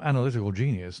had some analytical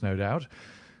genius, no doubt,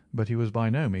 but he was by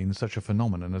no means such a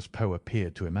phenomenon as Poe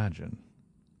appeared to imagine."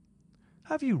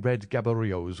 "Have you read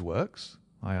Gaboriau's works?"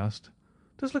 I asked.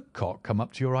 "Does Lecoq come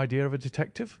up to your idea of a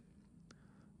detective?"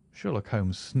 Sherlock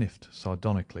Holmes sniffed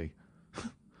sardonically.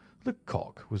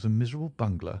 "Lecoq was a miserable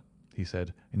bungler," he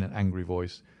said in an angry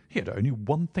voice. "He had only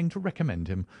one thing to recommend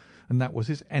him, and that was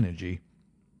his energy.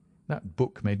 That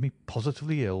book made me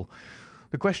positively ill.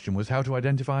 The question was how to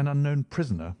identify an unknown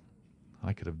prisoner.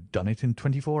 I could have done it in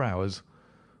 24 hours.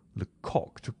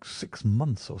 Lecoq took 6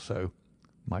 months or so.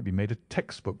 Might be made a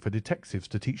textbook for detectives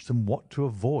to teach them what to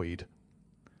avoid."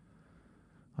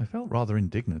 I felt rather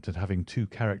indignant at having two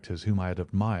characters whom I had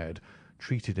admired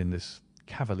treated in this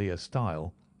cavalier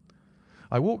style.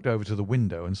 I walked over to the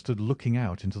window and stood looking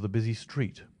out into the busy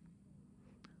street.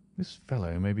 "This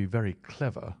fellow may be very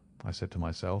clever," I said to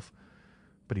myself,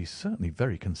 "but he's certainly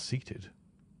very conceited."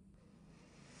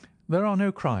 "There are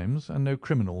no crimes and no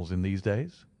criminals in these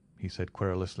days," he said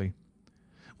querulously.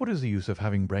 "What is the use of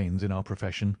having brains in our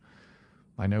profession?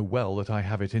 I know well that I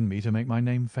have it in me to make my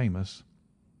name famous.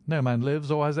 No man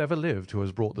lives or has ever lived who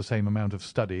has brought the same amount of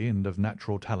study and of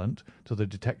natural talent to the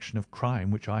detection of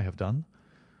crime which I have done.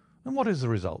 And what is the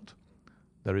result?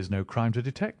 There is no crime to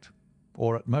detect,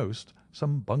 or at most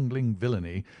some bungling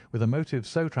villainy with a motive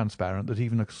so transparent that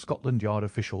even a Scotland Yard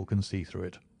official can see through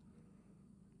it."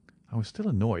 I was still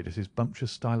annoyed at his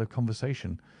bumptious style of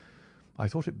conversation. I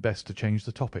thought it best to change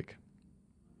the topic.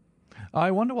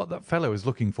 "I wonder what that fellow is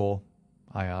looking for?"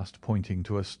 I asked, pointing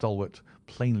to a stalwart,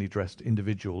 plainly dressed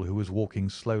individual who was walking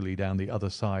slowly down the other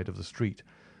side of the street,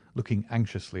 looking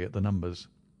anxiously at the numbers.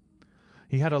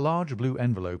 He had a large blue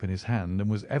envelope in his hand and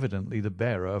was evidently the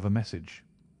bearer of a message.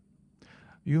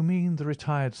 "You mean the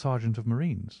retired sergeant of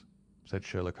marines?" said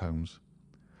Sherlock Holmes.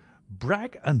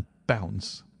 "Brag and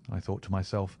bounce," I thought to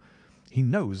myself. "He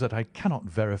knows that I cannot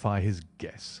verify his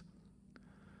guess."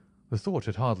 The thought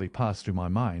had hardly passed through my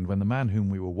mind when the man whom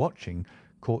we were watching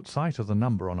caught sight of the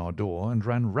number on our door and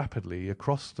ran rapidly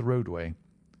across the roadway.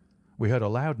 We heard a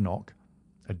loud knock,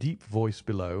 a deep voice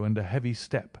below, and a heavy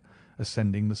step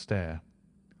ascending the stair.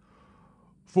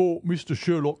 "For Mr.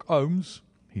 Sherlock Holmes,"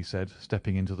 he said,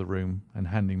 stepping into the room and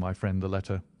handing my friend the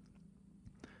letter.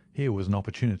 Here was an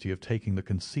opportunity of taking the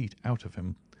conceit out of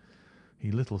him. He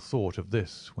little thought of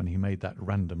this when he made that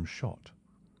random shot.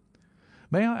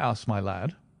 "May I ask, my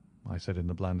lad," I said in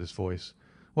the blandest voice,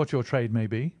 "what your trade may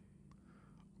be?"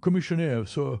 "Commissionaire,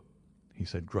 sir," he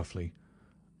said gruffly.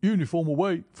 "Uniform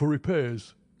away for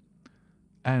repairs."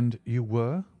 "And you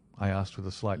were?" I asked with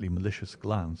a slightly malicious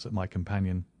glance at my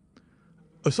companion.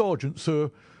 "A sergeant, sir.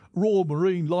 Royal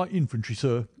Marine Light Infantry,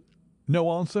 sir.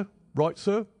 No answer? Right,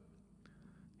 sir?"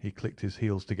 He clicked his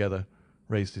heels together,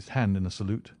 raised his hand in a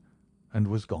salute, and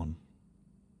was gone.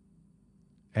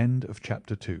 End of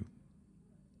Chapter 2.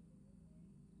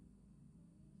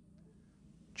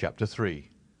 Chapter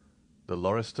 3. The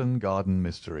Lauriston Garden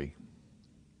Mystery.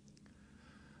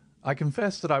 I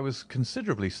confess that I was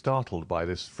considerably startled by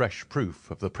this fresh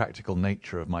proof of the practical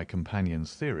nature of my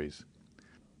companion's theories.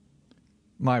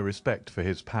 My respect for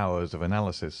his powers of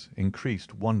analysis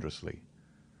increased wondrously.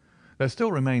 There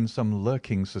still remained some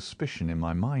lurking suspicion in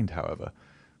my mind, however,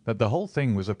 that the whole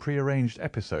thing was a prearranged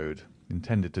episode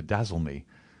intended to dazzle me,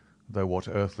 though what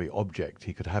earthly object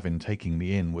he could have in taking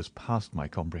me in was past my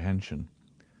comprehension.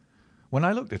 When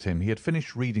I looked at him he had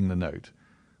finished reading the note,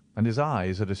 and his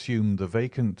eyes had assumed the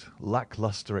vacant,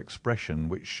 lack-lustre expression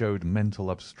which showed mental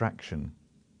abstraction.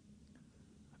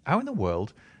 "How in the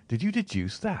world did you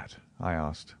deduce that?" I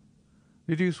asked.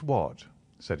 "Deduce what?"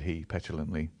 said he,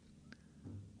 petulantly.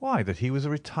 "Why, that he was a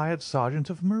retired sergeant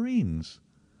of marines."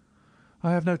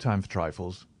 "I have no time for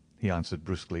trifles," he answered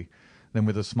brusquely. Then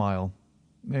with a smile,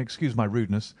 "Excuse my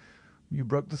rudeness. You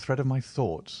broke the thread of my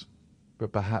thoughts,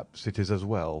 but perhaps it is as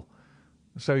well.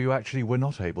 So you actually were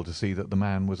not able to see that the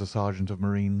man was a sergeant of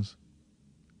marines?"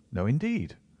 "No,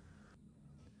 indeed."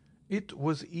 "It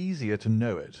was easier to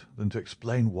know it than to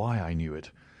explain why I knew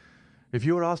it. If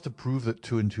you were asked to prove that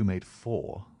 2 and 2 made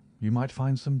 4, you might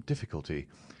find some difficulty,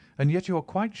 and yet you are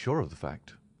quite sure of the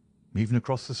fact. Even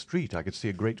across the street I could see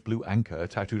a great blue anchor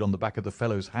tattooed on the back of the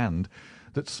fellow's hand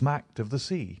that smacked of the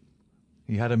sea.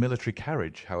 He had a military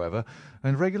carriage, however,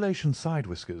 and regulation side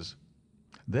whiskers.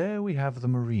 There we have the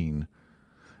marine.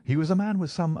 He was a man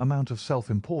with some amount of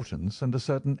self-importance and a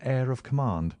certain air of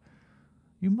command.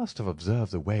 You must have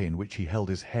observed the way in which he held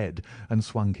his head and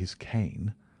swung his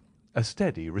cane. A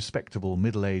steady, respectable,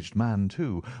 middle-aged man,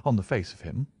 too, on the face of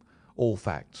him. All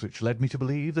facts which led me to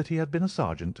believe that he had been a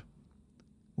sergeant."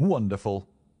 "Wonderful!"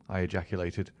 I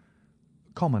ejaculated.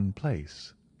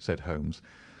 "Commonplace," said Holmes,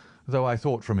 though I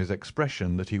thought from his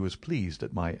expression that he was pleased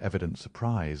at my evident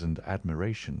surprise and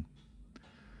admiration.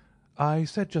 "I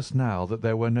said just now that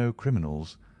there were no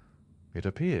criminals. It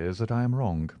appears that I am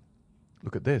wrong.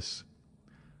 Look at this."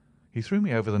 He threw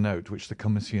me over the note which the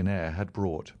commissionaire had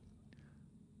brought.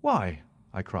 "Why,"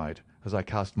 I cried, as I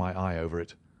cast my eye over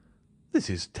it, "this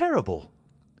is terrible!"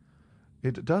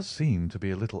 "It does seem to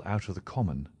be a little out of the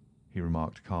common," he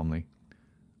remarked calmly.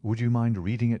 "Would you mind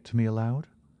reading it to me aloud?"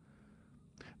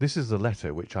 This is the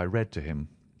letter which I read to him.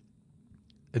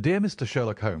 "Dear Mr.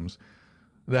 Sherlock Holmes,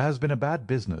 there has been a bad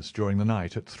business during the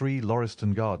night at 3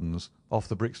 Lauriston Gardens, off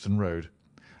the Brixton Road.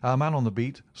 Our man on the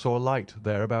beat saw a light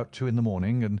there about 2 in the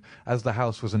morning, and as the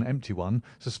house was an empty one,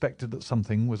 suspected that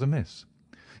something was amiss.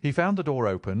 He found the door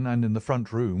open, and in the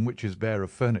front room, which is bare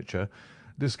of furniture,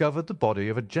 discovered the body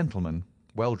of a gentleman,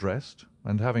 well dressed,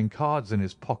 and having cards in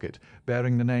his pocket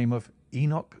bearing the name of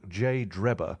Enoch J.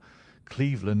 Drebber,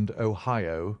 Cleveland,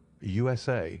 Ohio,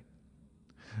 USA.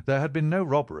 There had been no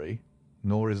robbery,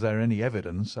 nor is there any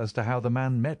evidence as to how the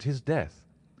man met his death.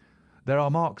 There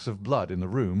are marks of blood in the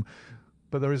room,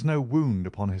 but there is no wound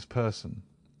upon his person.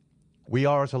 We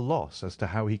are at a loss as to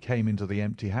how he came into the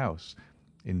empty house.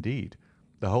 Indeed,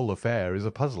 the whole affair is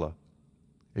a puzzler.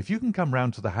 If you can come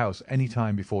round to the house any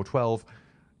time before 12,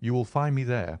 you will find me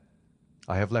there.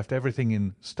 I have left everything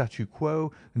in statu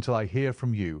quo until I hear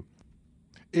from you.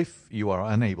 If you are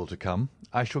unable to come,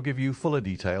 I shall give you fuller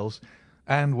details,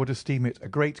 and would esteem it a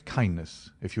great kindness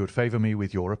if you would favour me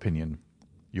with your opinion.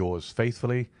 Yours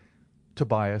faithfully,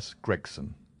 Tobias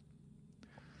Gregson."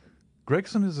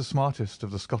 "Gregson is the smartest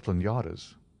of the Scotland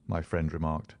Yarders," my friend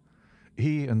remarked.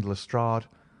 "He and Lestrade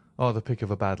are the pick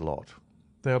of a bad lot.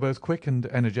 They are both quick and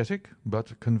energetic,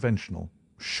 but conventional,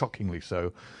 shockingly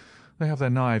so. They have their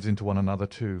knives into one another,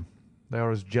 too. They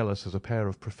are as jealous as a pair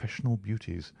of professional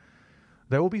beauties.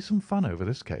 There will be some fun over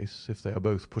this case if they are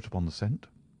both put upon the scent."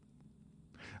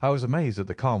 I was amazed at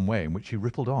the calm way in which he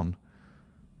rippled on.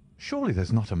 "Surely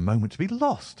there's not a moment to be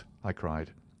lost," I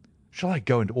cried. "Shall I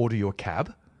go and order you a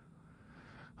cab?"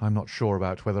 "I'm not sure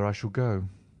about whether I shall go.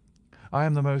 I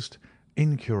am the most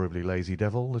incurably lazy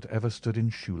devil that ever stood in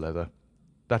shoe leather.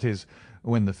 That is,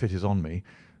 when the fit is on me,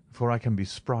 for I can be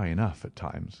spry enough at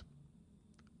times."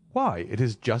 "Why, it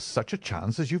is just such a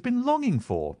chance as you've been longing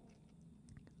for."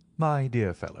 "My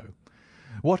dear fellow,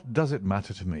 what does it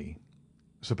matter to me?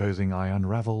 Supposing I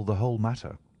unravel the whole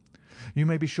matter, you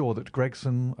may be sure that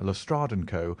Gregson, Lestrade and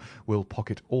Co. will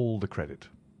pocket all the credit.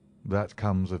 That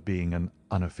comes of being an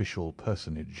unofficial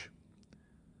personage."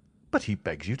 "But he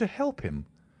begs you to help him."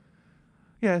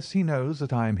 "Yes, he knows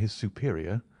that I am his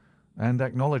superior, and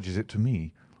acknowledges it to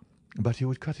me, but he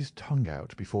would cut his tongue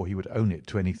out before he would own it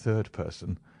to any third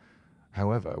person.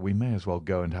 However, we may as well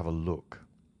go and have a look.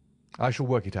 I shall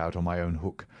work it out on my own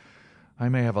hook. I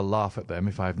may have a laugh at them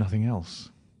if I have nothing else.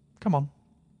 Come on."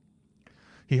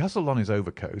 He hustled on his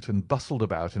overcoat and bustled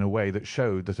about in a way that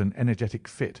showed that an energetic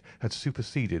fit had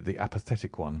superseded the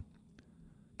apathetic one.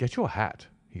 "Get your hat,"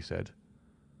 he said.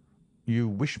 You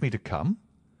wish me to come?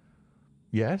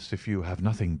 Yes, if you have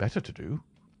nothing better to do.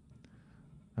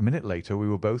 A minute later we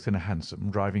were both in a hansom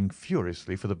driving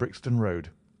furiously for the Brixton Road.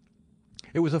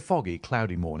 It was a foggy,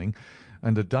 cloudy morning,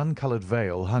 and a dun-coloured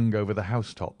veil hung over the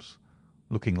housetops,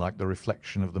 looking like the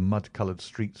reflection of the mud-coloured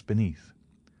streets beneath.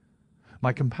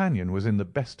 My companion was in the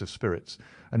best of spirits,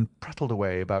 and prattled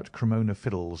away about Cremona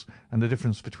fiddles and the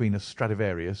difference between a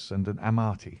Stradivarius and an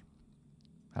Amati.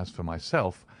 As for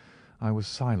myself, I was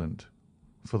silent,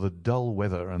 for the dull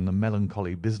weather and the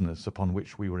melancholy business upon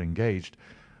which we were engaged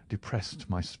depressed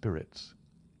my spirits.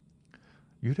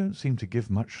 "You don't seem to give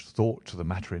much thought to the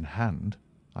matter in hand,"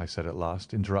 I said at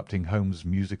last, interrupting Holmes'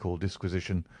 musical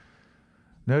disquisition.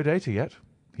 "No data yet,"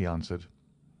 he answered.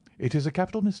 "It is a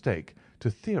capital mistake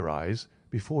to theorize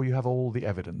before you have all the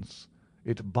evidence.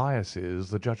 It biases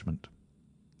the judgment."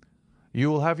 "You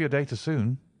will have your data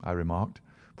soon," I remarked,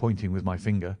 pointing with my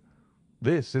finger.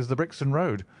 "This is the Brixton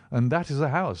Road, and that is the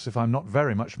house, if I am not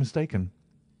very much mistaken."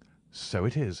 "So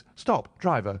it is. Stop,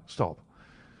 driver, stop."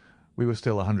 We were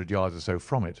still 100 yards or so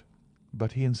from it,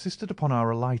 but he insisted upon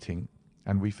our alighting,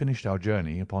 and we finished our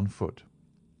journey upon foot.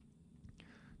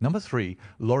 Number 3,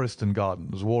 Lauriston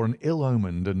Gardens, wore an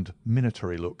ill-omened and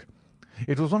minatory look.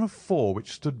 It was one of 4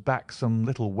 which stood back some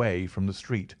little way from the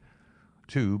street,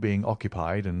 2 being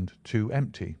occupied and 2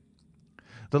 empty.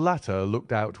 The latter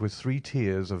looked out with 3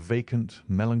 tiers of vacant,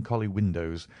 melancholy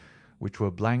windows, which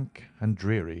were blank and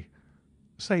dreary,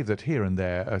 save that here and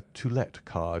there a "To Let"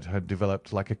 card had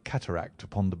developed like a cataract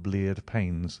upon the bleared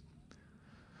panes.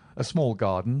 A small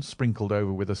garden, sprinkled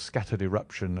over with a scattered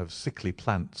eruption of sickly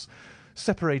plants,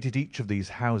 separated each of these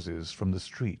houses from the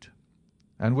street,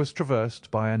 and was traversed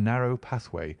by a narrow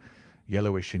pathway,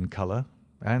 yellowish in colour,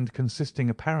 and consisting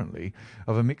apparently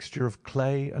of a mixture of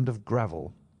clay and of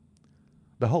gravel.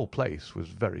 The whole place was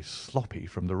very sloppy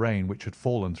from the rain which had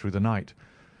fallen through the night.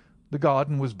 The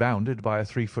garden was bounded by a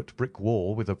 3-foot brick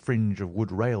wall with a fringe of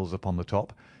wood rails upon the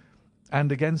top,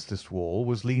 and against this wall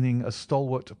was leaning a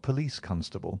stalwart police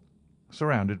constable,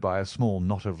 surrounded by a small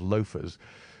knot of loafers,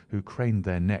 who craned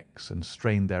their necks and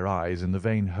strained their eyes in the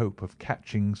vain hope of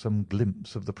catching some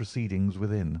glimpse of the proceedings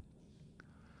within.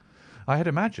 I had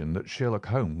imagined that Sherlock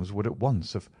Holmes would at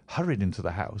once have hurried into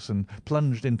the house and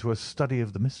plunged into a study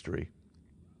of the mystery.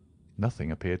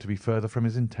 Nothing appeared to be further from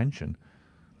his intention.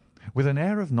 With an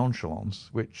air of nonchalance,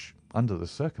 which, under the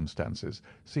circumstances,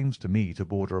 seems to me to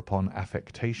border upon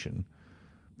affectation,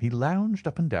 he lounged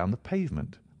up and down the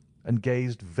pavement, and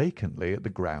gazed vacantly at the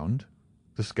ground,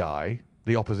 the sky,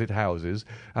 the opposite houses,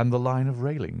 and the line of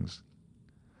railings.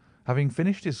 Having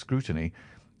finished his scrutiny,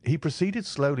 he proceeded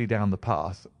slowly down the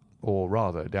path, or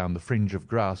rather down the fringe of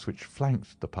grass which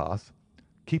flanked the path,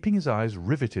 keeping his eyes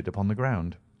riveted upon the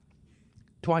ground.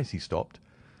 Twice he stopped,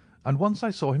 and once I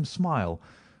saw him smile,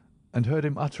 and heard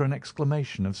him utter an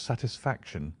exclamation of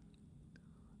satisfaction.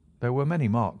 There were many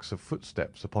marks of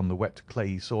footsteps upon the wet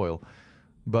clayey soil,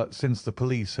 but since the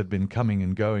police had been coming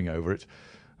and going over it,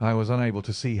 I was unable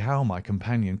to see how my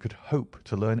companion could hope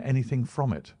to learn anything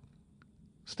from it.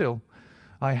 Still,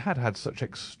 I had had such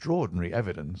extraordinary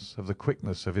evidence of the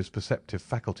quickness of his perceptive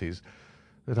faculties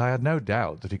that I had no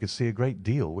doubt that he could see a great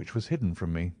deal which was hidden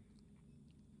from me.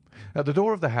 At the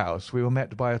door of the house we were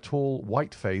met by a tall,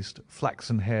 white-faced,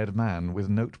 flaxen-haired man with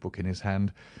a notebook in his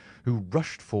hand, who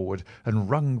rushed forward and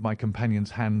wrung my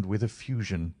companion's hand with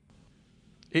effusion.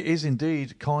 "It is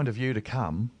indeed kind of you to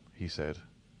come," he said.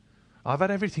 "I've had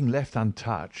everything left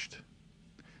untouched."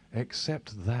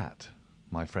 "Except that,"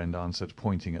 my friend answered,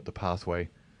 pointing at the pathway.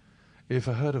 "If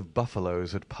a herd of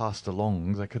buffaloes had passed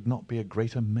along there could not be a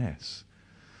greater mess.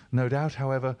 No doubt,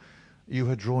 however, you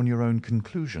had drawn your own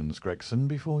conclusions, Gregson,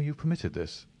 before you permitted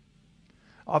this."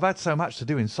 "I've had so much to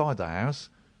do inside the house,"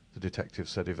 the detective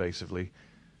said evasively.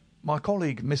 "My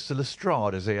colleague, Mr.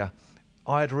 Lestrade, is here.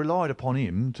 I had relied upon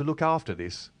him to look after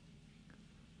this."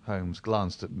 Holmes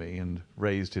glanced at me and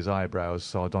raised his eyebrows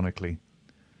sardonically.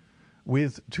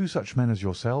 "With 2 such men as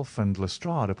yourself and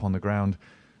Lestrade upon the ground,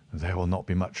 there will not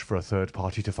be much for a third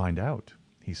party to find out,"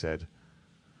 he said.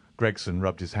 Gregson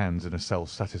rubbed his hands in a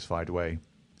self-satisfied way.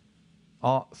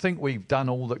 "I think we've done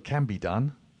all that can be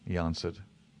done," he answered.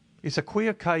 "It's a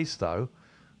queer case, though,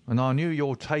 and I knew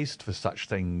your taste for such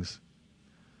things."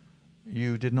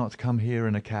 "You did not come here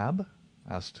in a cab?"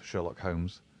 asked Sherlock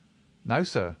Holmes. "No,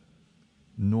 sir."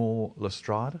 "Nor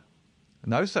Lestrade?"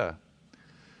 "No, sir."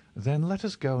 "Then let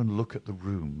us go and look at the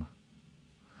room."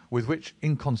 With which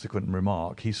inconsequent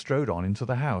remark he strode on into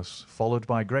the house, followed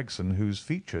by Gregson, whose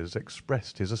features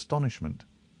expressed his astonishment.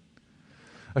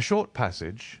 A short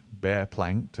passage,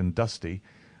 bare-planked and dusty,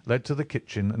 led to the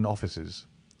kitchen and offices.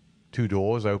 2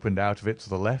 doors opened out of it to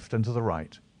the left and to the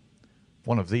right.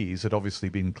 One of these had obviously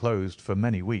been closed for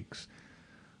many weeks.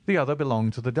 The other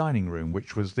belonged to the dining room,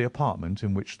 which was the apartment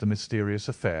in which the mysterious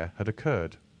affair had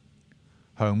occurred.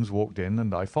 Holmes walked in,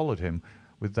 and I followed him,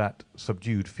 with that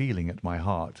subdued feeling at my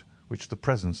heart which the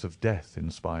presence of death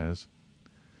inspires.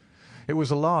 It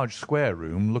was a large square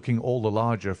room, looking all the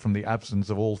larger from the absence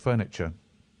of all furniture.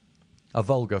 A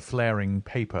vulgar flaring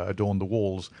paper adorned the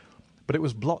walls, but it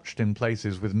was blotched in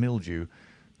places with mildew,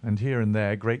 and here and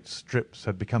there great strips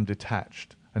had become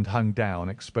detached and hung down,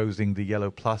 exposing the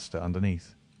yellow plaster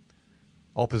underneath.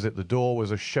 Opposite the door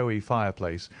was a showy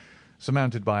fireplace,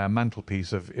 surmounted by a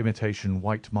mantelpiece of imitation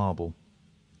white marble.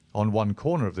 On one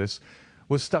corner of this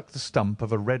was stuck the stump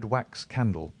of a red wax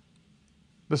candle.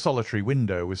 The solitary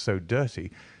window was so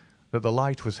dirty that the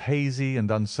light was hazy and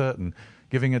uncertain,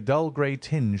 giving a dull grey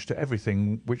tinge to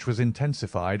everything, which was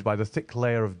intensified by the thick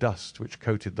layer of dust which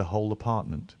coated the whole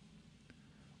apartment.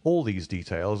 All these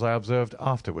details I observed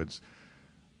afterwards.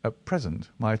 At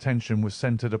present my attention was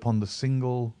centred upon the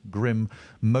single, grim,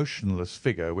 motionless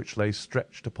figure which lay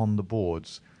stretched upon the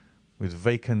boards, with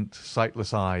vacant,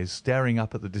 sightless eyes staring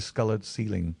up at the discoloured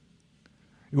ceiling.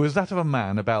 It was that of a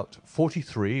man about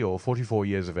 43 or 44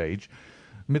 years of age,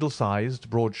 middle-sized,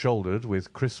 broad-shouldered,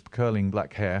 with crisp, curling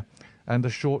black hair and a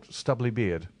short, stubbly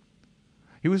beard.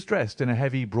 He was dressed in a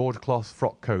heavy broadcloth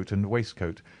frock coat and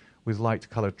waistcoat, with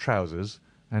light-coloured trousers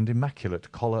and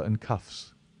immaculate collar and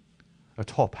cuffs. A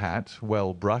top hat,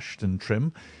 well brushed and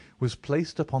trim, was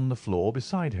placed upon the floor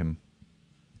beside him.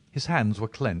 His hands were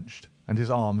clenched and his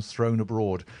arms thrown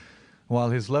abroad, while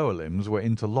his lower limbs were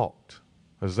interlocked,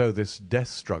 as though this death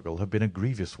struggle had been a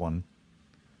grievous one.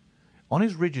 On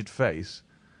his rigid face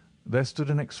there stood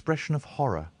an expression of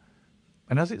horror,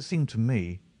 and, as it seemed to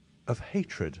me, of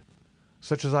hatred,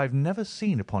 such as I have never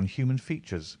seen upon human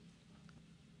features.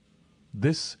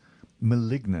 This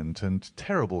malignant and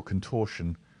terrible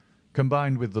contortion,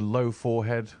 combined with the low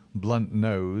forehead, blunt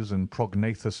nose, and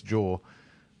prognathous jaw,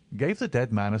 gave the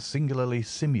dead man a singularly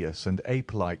simious and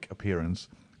ape-like appearance,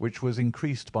 which was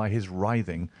increased by his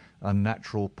writhing,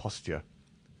 unnatural posture.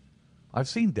 I have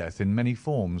seen death in many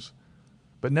forms,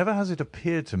 but never has it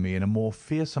appeared to me in a more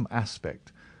fearsome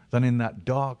aspect than in that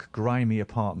dark, grimy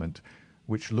apartment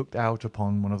which looked out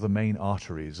upon one of the main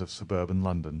arteries of suburban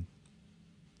London.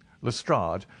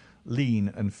 Lestrade, lean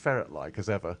and ferret-like as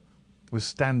ever, was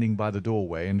standing by the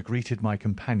doorway and greeted my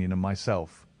companion and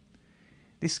myself.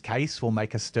 "This case will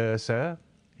make a stir, sir,"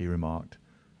 he remarked.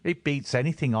 "It beats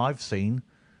anything I've seen,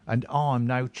 and I'm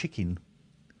no chicken."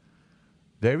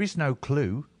 "There is no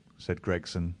clue," said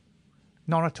Gregson.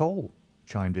 "None at all,"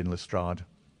 chimed in Lestrade.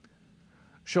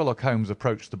 Sherlock Holmes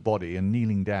approached the body and,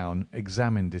 kneeling down,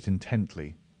 examined it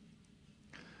intently.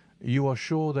 "You are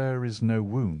sure there is no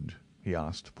wound?" he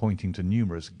asked, pointing to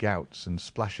numerous gouts and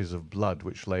splashes of blood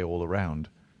which lay all around.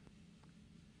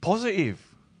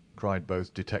 "Positive!" cried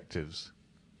both detectives.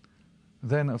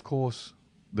 "Then, of course,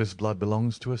 this blood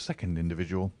belongs to a second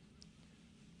individual,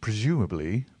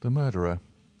 presumably the murderer.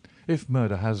 If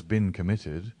murder has been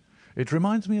committed, it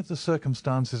reminds me of the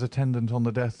circumstances attendant on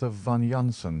the death of Van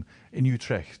Jansen in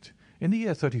Utrecht in the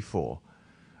year '34.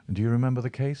 Do you remember the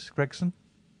case, Gregson?"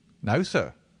 "No,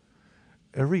 sir."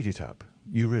 "Read it up.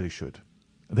 You really should.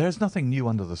 There's nothing new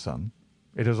under the sun.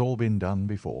 It has all been done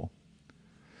before."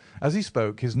 As he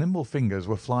spoke, his nimble fingers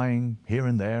were flying here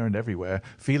and there and everywhere,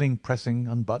 feeling, pressing,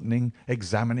 unbuttoning,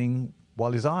 examining,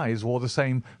 while his eyes wore the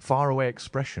same far-away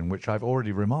expression which I have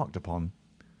already remarked upon.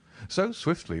 So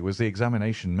swiftly was the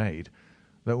examination made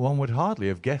that one would hardly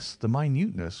have guessed the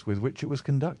minuteness with which it was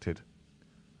conducted.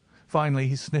 Finally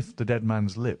he sniffed the dead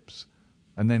man's lips,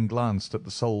 and then glanced at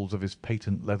the soles of his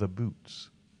patent leather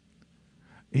boots.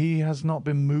 "He has not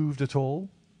been moved at all?"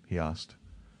 he asked.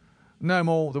 "No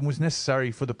more than was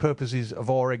necessary for the purposes of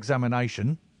our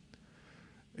examination."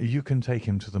 "You can take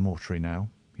him to the mortuary now,"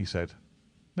 he said.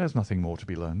 "There's nothing more to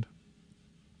be learned."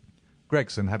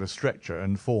 Gregson had a stretcher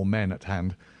and 4 men at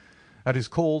hand. At his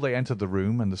call they entered the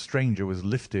room, and the stranger was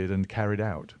lifted and carried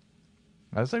out.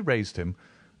 As they raised him,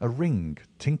 a ring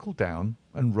tinkled down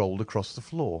and rolled across the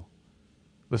floor.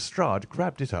 Lestrade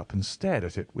grabbed it up and stared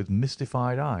at it with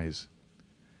mystified eyes.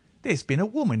 "There's been a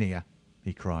woman here,"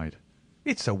 he cried.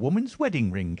 "It's a woman's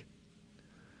wedding ring."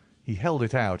 He held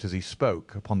it out as he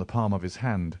spoke upon the palm of his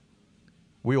hand.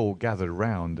 We all gathered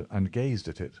round and gazed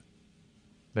at it.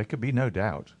 There could be no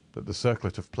doubt that the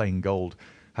circlet of plain gold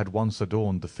had once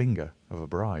adorned the finger of a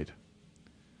bride.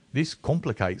 "This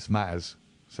complicates matters,"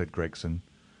 said Gregson.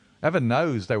 "Heaven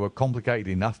knows they were complicated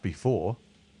enough before."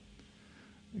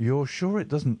 "You're sure it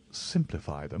doesn't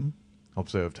simplify them?"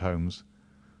 observed Holmes.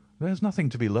 "There's nothing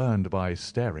to be learned by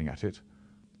staring at it.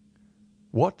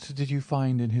 What did you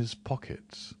find in his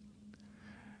pockets?"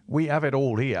 "We have it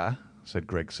all here," said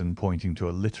Gregson, pointing to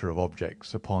a litter of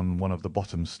objects upon one of the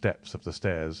bottom steps of the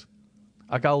stairs.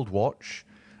 "A gold watch,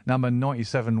 number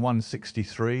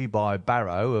 97163 by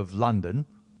Barrow of London.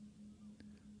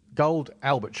 Gold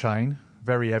Albert chain,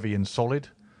 very heavy and solid.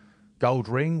 Gold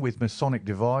ring with Masonic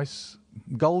device.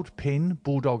 Gold pin,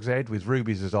 bulldog's head with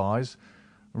rubies as eyes.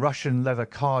 Russian leather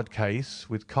card case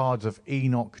with cards of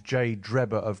Enoch J.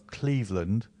 Drebber of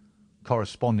Cleveland,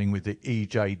 corresponding with the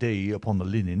EJD upon the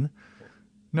linen.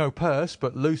 No purse,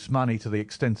 but loose money to the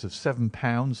extent of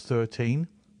 £7.13.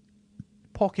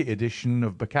 Pocket edition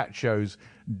of Boccaccio's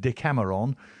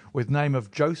Decameron, with name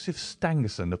of Joseph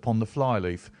Stangerson upon the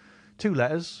flyleaf. 2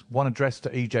 letters, one addressed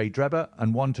to E.J. Drebber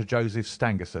and one to Joseph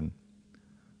Stangerson."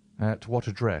 "At what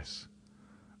address?"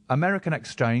 "American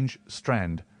Exchange,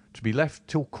 Strand, to be left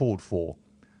till called for.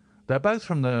 They are both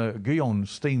from the Guion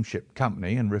Steamship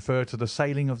Company and refer to the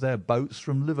sailing of their boats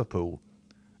from Liverpool.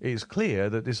 It is clear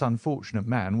that this unfortunate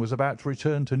man was about to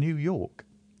return to New York."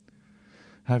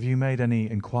 "Have you made any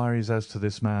inquiries as to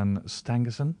this man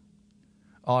Stangerson?"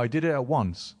 "I did it at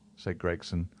once," said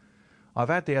Gregson. "I've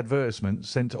had the advertisement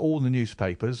sent to all the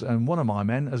newspapers, and one of my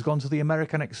men has gone to the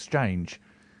American Exchange,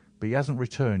 but he hasn't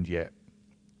returned yet."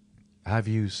 "Have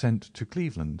you sent to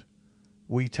Cleveland?"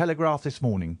 "We telegraphed this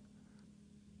morning."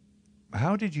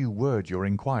 "How did you word your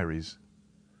inquiries?"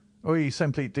 "We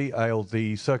simply detailed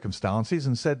the circumstances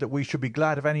and said that we should be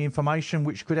glad of any information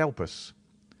which could help us."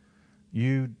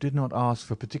 "You did not ask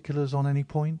for particulars on any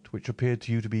point which appeared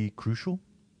to you to be crucial?"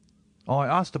 "I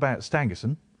asked about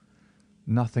Stangerson."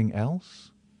 "Nothing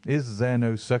else? Is there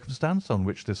no circumstance on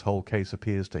which this whole case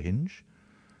appears to hinge?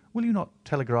 Will you not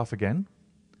telegraph again?"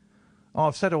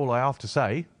 "I've said all I have to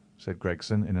say," said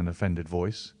Gregson in an offended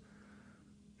voice.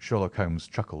 Sherlock Holmes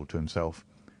chuckled to himself,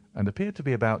 and appeared to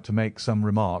be about to make some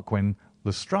remark when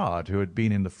Lestrade, who had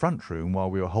been in the front room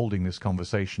while we were holding this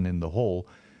conversation in the hall,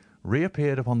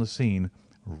 reappeared upon the scene,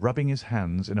 rubbing his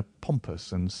hands in a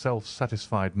pompous and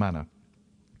self-satisfied manner.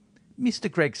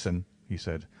 "Mr. Gregson," he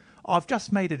said, "I've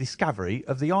just made a discovery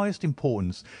of the highest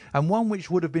importance, and one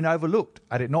which would have been overlooked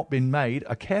had it not been made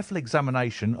a careful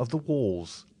examination of the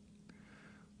walls."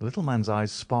 The little man's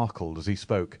eyes sparkled as he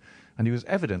spoke, and he was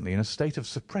evidently in a state of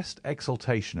suppressed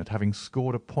exultation at having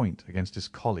scored a point against his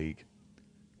colleague.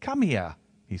 "Come here,"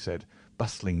 he said,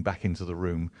 bustling back into the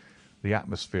room, the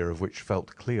atmosphere of which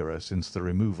felt clearer since the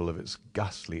removal of its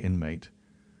ghastly inmate.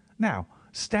 "Now,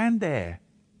 stand there."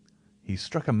 He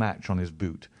struck a match on his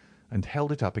boot and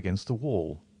held it up against the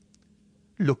wall.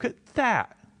 "Look at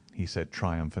that," he said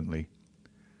triumphantly.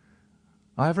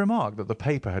 I have remarked that the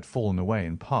paper had fallen away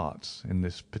in parts. In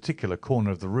this particular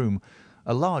corner of the room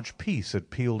a large piece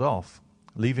had peeled off,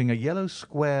 leaving a yellow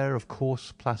square of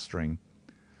coarse plastering.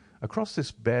 Across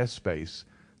this bare space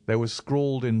there was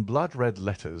scrawled in blood-red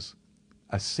letters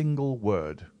a single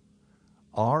word: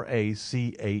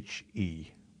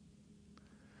 RACHE.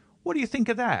 "What do you think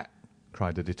of that?"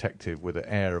 cried the detective with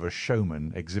the air of a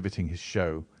showman exhibiting his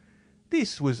show.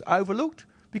 "This was overlooked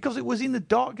because it was in the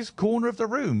darkest corner of the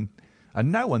room,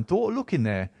 and no one thought of looking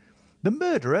there. The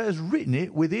murderer has written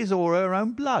it with his or her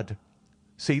own blood.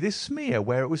 See this smear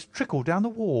where it was trickled down the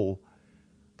wall.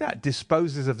 That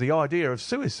disposes of the idea of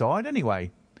suicide,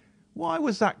 anyway. Why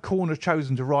was that corner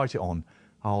chosen to write it on?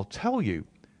 I'll tell you.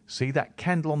 See that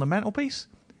candle on the mantelpiece?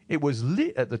 It was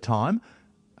lit at the time,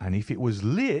 and if it was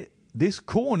lit, this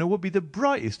corner would be the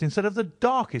brightest instead of the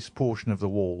darkest portion of the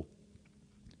wall."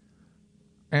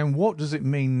 "And what does it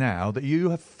mean now that you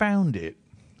have found it?"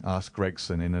 asked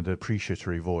Gregson in a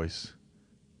depreciatory voice.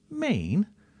 "Mean?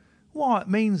 Why, it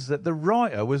means that the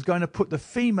writer was going to put the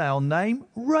female name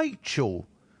Rachel,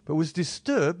 but was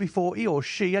disturbed before he or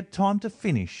she had time to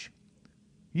finish.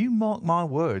 You mark my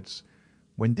words,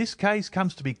 when this case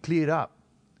comes to be cleared up,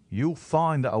 you'll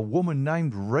find that a woman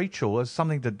named Rachel has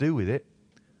something to do with it.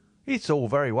 It's all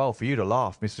very well for you to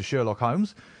laugh, Mr. Sherlock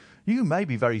Holmes. You may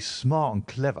be very smart and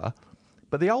clever,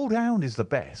 but the old hound is the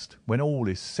best when all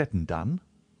is said and done."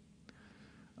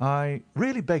 "I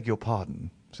really beg your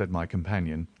pardon," said my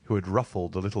companion, who had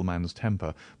ruffled the little man's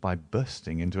temper by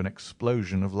bursting into an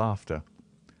explosion of laughter.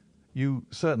 "You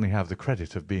certainly have the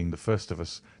credit of being the first of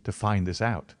us to find this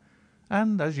out,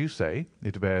 and, as you say,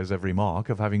 it bears every mark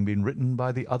of having been written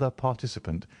by the other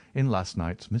participant in last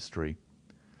night's mystery.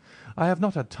 I have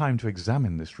not had time to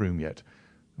examine this room yet,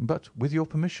 but, with your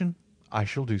permission, I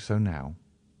shall do so now."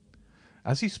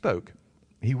 As he spoke,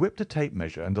 he whipped a tape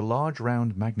measure and a large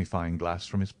round magnifying glass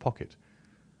from his pocket.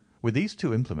 With these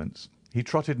two implements he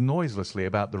trotted noiselessly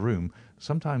about the room,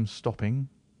 sometimes stopping,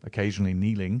 occasionally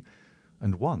kneeling,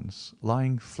 and once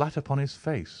lying flat upon his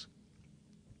face.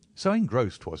 So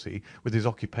engrossed was he with his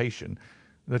occupation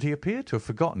that he appeared to have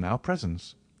forgotten our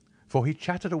presence, for he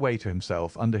chattered away to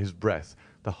himself under his breath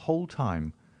the whole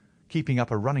time, keeping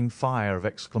up a running fire of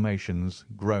exclamations,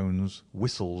 groans,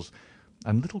 whistles,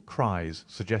 and little cries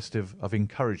suggestive of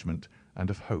encouragement and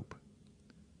of hope.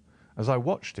 As I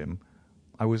watched him,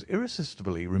 I was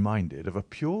irresistibly reminded of a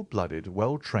pure-blooded,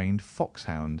 well-trained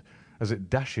foxhound as it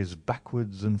dashes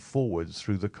backwards and forwards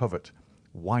through the covert,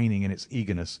 whining in its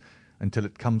eagerness until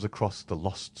it comes across the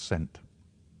lost scent.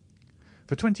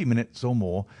 For 20 minutes or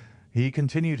more he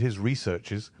continued his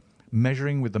researches,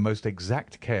 measuring with the most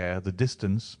exact care the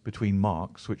distance between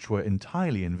marks which were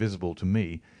entirely invisible to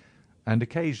me, and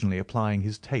occasionally applying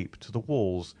his tape to the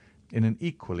walls in an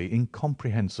equally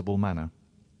incomprehensible manner.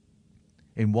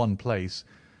 In one place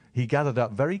he gathered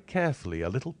up very carefully a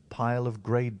little pile of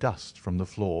grey dust from the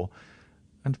floor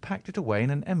and packed it away in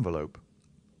an envelope.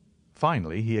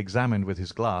 Finally he examined with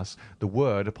his glass the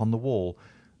word upon the wall,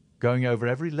 going over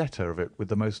every letter of it with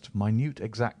the most minute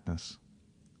exactness.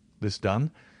 This done,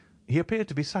 he appeared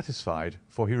to be satisfied,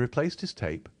 for he replaced his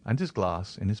tape and his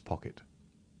glass in his pocket.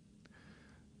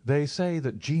 "They say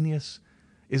that genius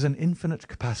is an infinite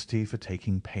capacity for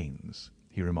taking pains,"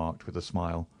 he remarked with a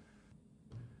smile.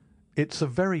 "It's a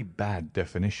very bad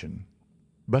definition,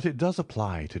 but it does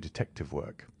apply to detective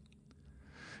work."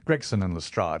 Gregson and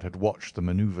Lestrade had watched the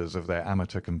manoeuvres of their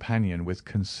amateur companion with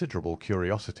considerable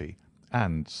curiosity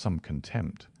and some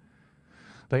contempt.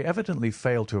 They evidently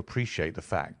failed to appreciate the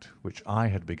fact, which I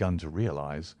had begun to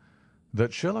realise,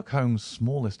 that Sherlock Holmes'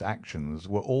 smallest actions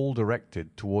were all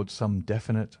directed towards some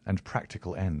definite and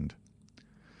practical end.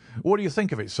 "What do you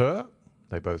think of it, sir?"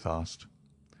 they both asked.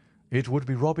 "It would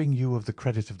be robbing you of the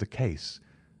credit of the case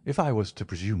if I was to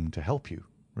presume to help you,"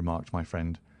 remarked my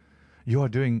friend. "You are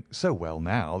doing so well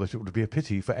now that it would be a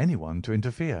pity for anyone to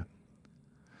interfere."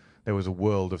 There was a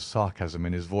world of sarcasm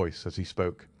in his voice as he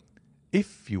spoke.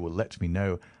 "If you will let me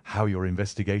know how your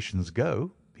investigations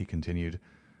go," he continued,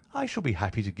 "I shall be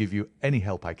happy to give you any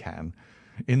help I can.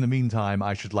 In the meantime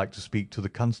I should like to speak to the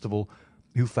constable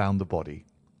who found the body.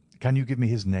 Can you give me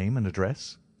his name and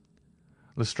address?"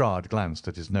 Lestrade glanced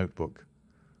at his notebook.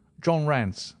 "John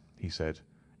Rance," he said.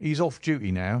 "He's off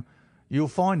duty now. You'll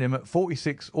find him at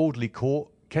 46 Audley Court,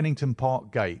 Kennington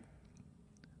Park Gate."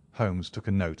 Holmes took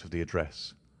a note of the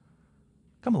address.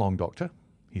 "Come along, Doctor,"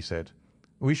 he said.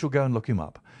 "We shall go and look him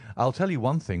up. I'll tell you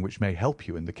one thing which may help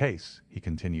you in the case," he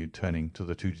continued, turning to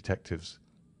the two detectives.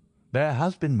 "There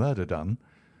has been murder done,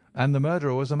 and the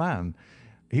murderer was a man.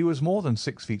 He was more than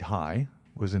 6 feet high,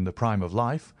 was in the prime of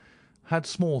life, had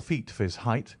small feet for his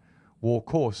height, wore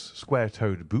coarse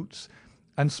square-toed boots,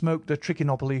 and smoked a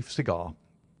Trichinopoly cigar.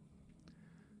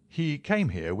 He came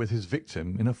here with his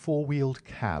victim in a four-wheeled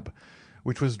cab,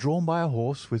 which was drawn by a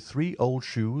horse with 3 old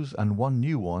shoes and 1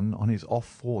 new one on his off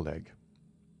foreleg.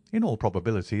 In all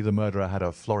probability the murderer had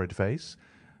a florid face,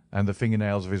 and the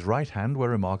fingernails of his right hand were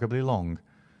remarkably long.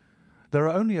 There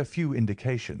are only a few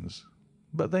indications,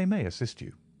 but they may assist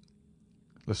you."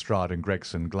 Lestrade and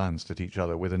Gregson glanced at each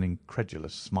other with an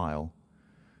incredulous smile.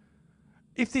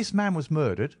 "If this man was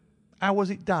murdered, how was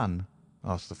it done?"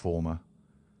 asked the former.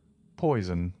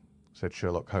 "Poison," said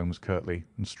Sherlock Holmes curtly,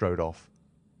 and strode off.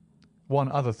 "One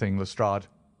other thing, Lestrade,"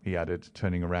 he added,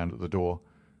 turning around at the door.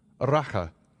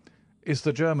 "Rache is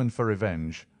the German for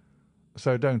revenge,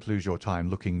 so don't lose your time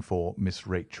looking for Miss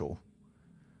Rachel."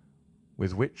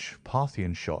 With which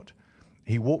Parthian shot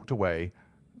he walked away,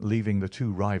 leaving the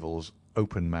two rivals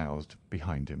open-mouthed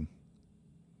behind him.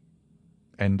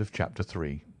 End of Chapter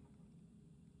 3.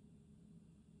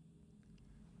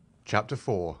 Chapter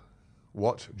 4.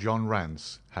 What John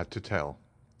Rance Had to Tell.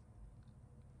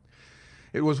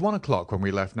 It was 1 o'clock when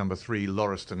we left No. 3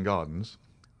 Lauriston Gardens.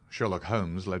 Sherlock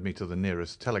Holmes led me to the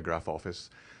nearest telegraph office,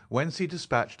 whence he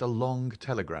dispatched a long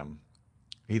telegram.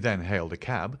 He then hailed a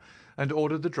cab and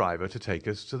ordered the driver to take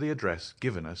us to the address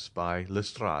given us by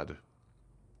Lestrade.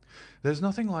 "There's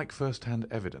nothing like first-hand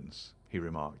evidence," he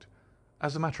remarked.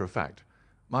 "As a matter of fact,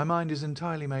 my mind is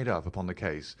entirely made up upon the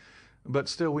case, but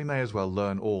still we may as well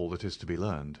learn all that is to be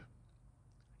learned."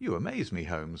 "You amaze me,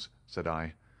 Holmes," said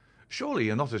I. "Surely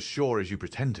you're not as sure as you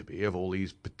pretend to be of all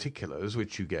these particulars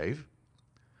which you gave?"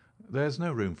 "There's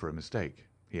no room for a mistake,"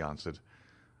 he answered.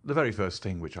 "The very first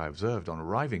thing which I observed on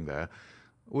arriving there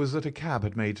was that a cab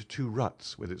had made 2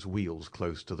 ruts with its wheels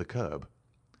close to the curb.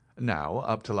 Now,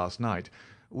 up to last night,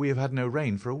 we have had no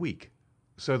rain for a week,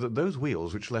 so that those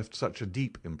wheels which left such a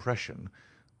deep impression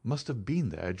must have been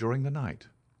there during the night.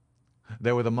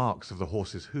 There were the marks of the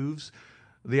horse's hoofs,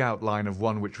 the outline of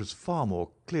one which was far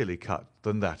more clearly cut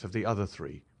than that of the other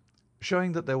 3,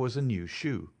 showing that there was a new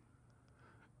shoe.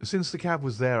 Since the cab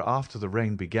was there after the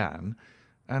rain began,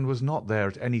 and was not there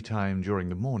at any time during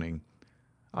the morning,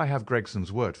 I have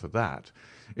Gregson's word for that.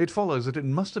 It follows that it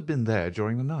must have been there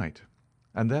during the night,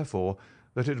 and therefore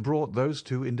that it brought those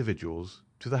two individuals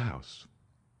to the house."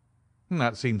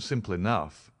 "That seems simple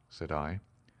enough," said I.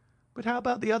 "But how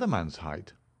about the other man's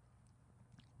height?"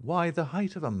 "Why, the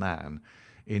height of a man,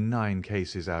 in 9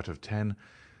 cases out of 10,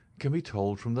 can be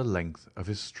told from the length of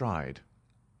his stride.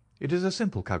 It is a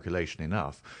simple calculation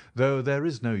enough, though there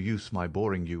is no use my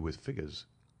boring you with figures.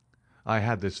 I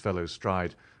had this fellow's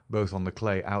stride both on the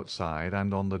clay outside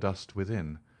and on the dust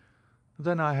within.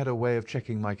 Then I had a way of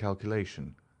checking my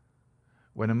calculation.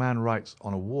 When a man writes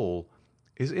on a wall,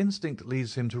 his instinct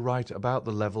leads him to write about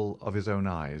the level of his own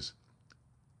eyes.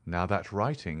 Now that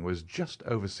writing was just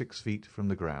over 6 feet from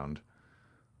the ground.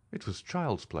 It was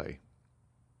child's play."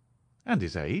 "And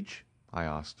his age?" I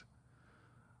asked.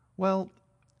 "Well,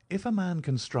 if a man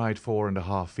can stride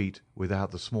 4½ feet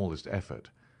without the smallest effort,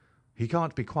 he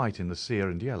can't be quite in the sere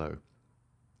and yellow.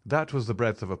 That was the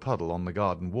breadth of a puddle on the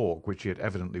garden walk which he had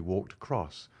evidently walked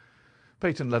across.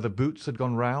 Patent leather boots had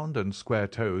gone round and square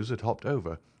toes had hopped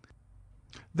over.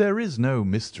 There is no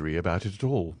mystery about it at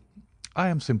all. I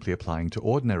am simply applying to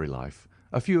ordinary life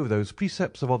a few of those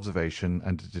precepts of observation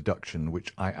and deduction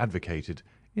which I advocated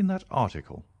in that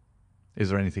article. Is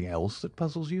there anything else that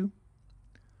puzzles you?"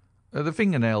 "The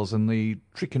fingernails and the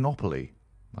trichinopoly,"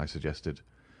 I suggested.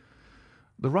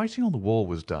 "The writing on the wall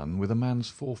was done with a man's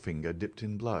forefinger dipped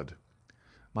in blood.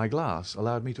 My glass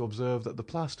allowed me to observe that the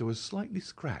plaster was slightly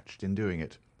scratched in doing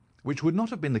it, which would not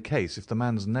have been the case if the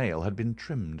man's nail had been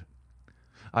trimmed.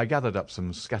 I gathered up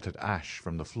some scattered ash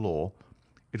from the floor.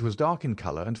 It was dark in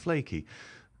colour and flaky.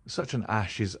 Such an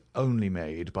ash is only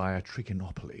made by a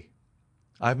trichinopoly.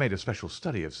 I have made a special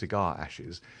study of cigar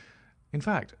ashes. In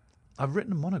fact, I have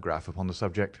written a monograph upon the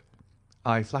subject.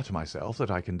 I flatter myself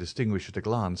that I can distinguish at a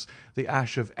glance the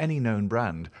ash of any known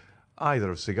brand,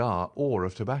 either of cigar or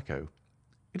of tobacco.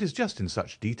 It is just in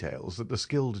such details that the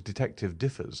skilled detective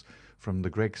differs from the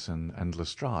Gregson and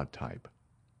Lestrade type."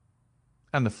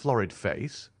 "And the florid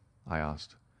face?" I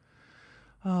asked.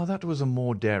 That was a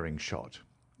more daring shot,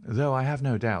 though I have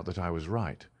no doubt that I was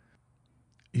right.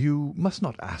 You must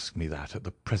not ask me that at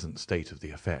the present state of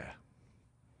the affair."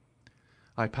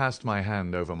 I passed my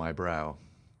hand over my brow.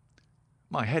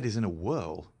 "My head is in a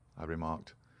whirl," I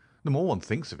remarked. "The more one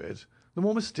thinks of it, the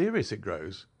more mysterious it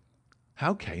grows.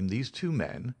 How came these two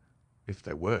men, if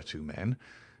there were two men,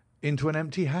 into an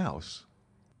empty house?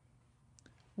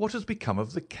 What has become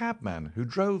of the cabman who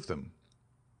drove them?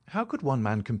 How could one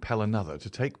man compel another to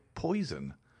take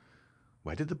poison?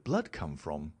 Where did the blood come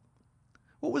from?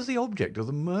 What was the object of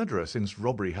the murderer, since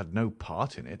robbery had no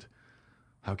part in it?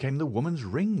 How came the woman's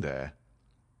ring there?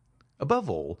 Above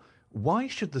all, why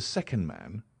should the second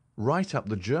man write up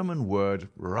the German word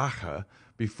Rache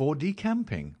before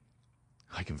decamping?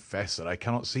 I confess that I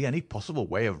cannot see any possible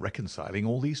way of reconciling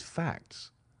all these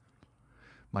facts."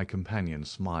 My companion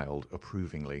smiled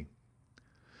approvingly.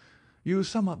 "You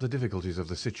sum up the difficulties of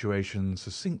the situation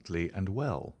succinctly and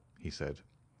well," he said.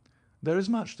 "There is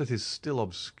much that is still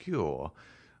obscure,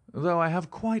 though I have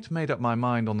quite made up my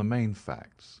mind on the main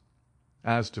facts.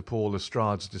 As to poor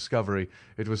Lestrade's discovery,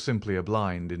 it was simply a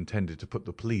blind intended to put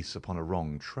the police upon a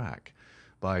wrong track,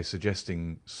 by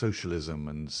suggesting socialism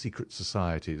and secret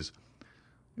societies.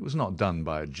 It was not done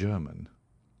by a German.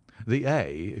 The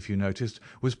A, if you noticed,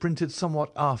 was printed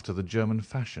somewhat after the German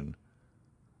fashion.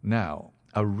 Now,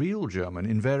 a real German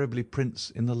invariably prints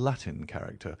in the Latin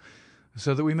character,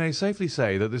 so that we may safely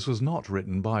say that this was not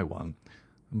written by one,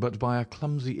 but by a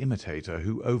clumsy imitator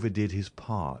who overdid his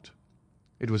part.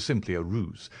 It was simply a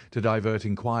ruse to divert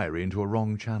inquiry into a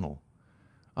wrong channel.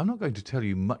 I'm not going to tell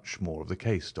you much more of the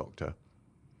case, Doctor.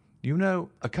 You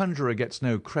know, a conjurer gets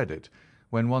no credit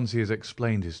when once he has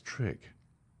explained his trick,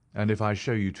 and if I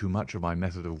show you too much of my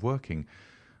method of working,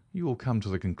 you will come to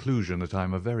the conclusion that I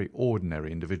am a very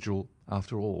ordinary individual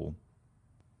after all."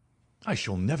 "I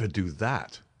shall never do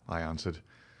that," I answered.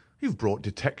 "You've brought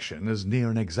detection as near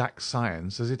an exact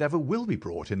science as it ever will be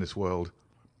brought in this world."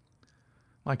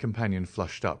 My companion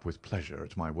flushed up with pleasure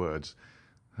at my words,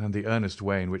 and the earnest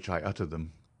way in which I uttered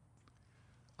them.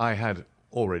 I had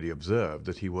already observed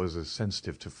that he was as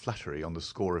sensitive to flattery on the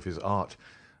score of his art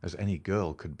as any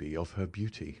girl could be of her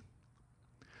beauty.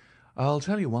 "I'll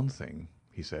tell you one thing,"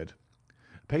 he said.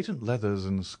 "Patent leathers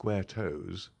and square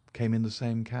toes came in the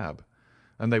same cab,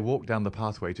 and they walked down the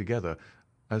pathway together,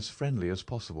 as friendly as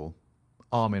possible,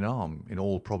 arm in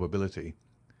all probability.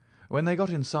 When they got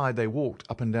inside they walked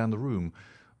up and down the room,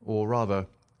 or rather,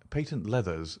 Patent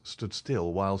leathers stood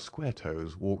still while Square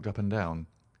toes walked up and down.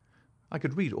 I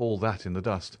could read all that in the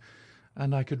dust,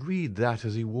 and I could read that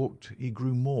as he walked he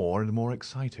grew more and more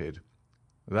excited.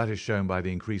 That is shown by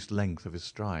the increased length of his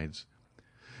strides.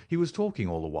 He was talking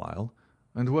all the while,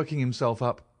 and working himself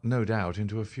up, no doubt,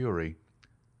 into a fury.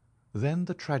 Then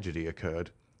the tragedy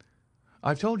occurred.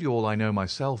 I've told you all I know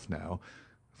myself now,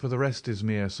 for the rest is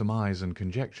mere surmise and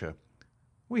conjecture.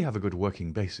 We have a good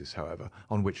working basis, however,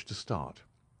 on which to start.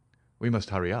 We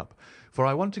must hurry up, for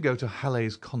I want to go to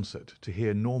Halle's concert to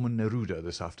hear Norman Neruda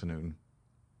this afternoon.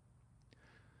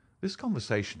 This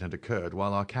conversation had occurred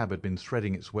while our cab had been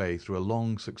threading its way through a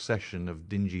long succession of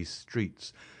dingy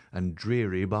streets and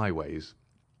dreary byways.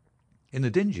 In the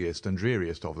dingiest and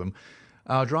dreariest of them,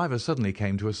 our driver suddenly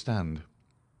came to a stand.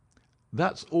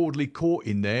 "That's Audley Court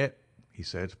in there," he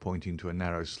said, pointing to a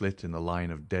narrow slit in the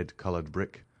line of dead-coloured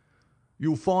brick.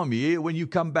 "You'll find me here when you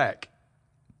come back."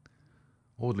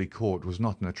 Audley Court was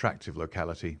not an attractive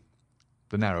locality.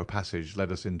 The narrow passage led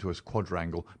us into a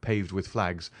quadrangle paved with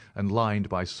flags and lined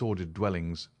by sordid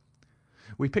dwellings.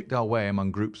 We picked our way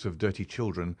among groups of dirty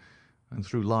children and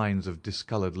through lines of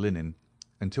discoloured linen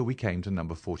until we came to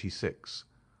number 46,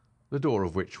 the door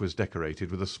of which was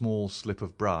decorated with a small slip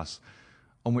of brass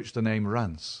on which the name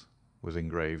Rance was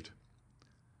engraved.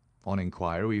 On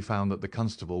inquiry we found that the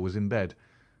constable was in bed,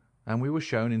 and we were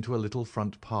shown into a little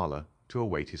front parlour to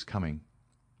await his coming.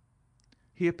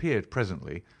 He appeared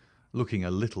presently, looking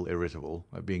a little irritable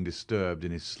at being disturbed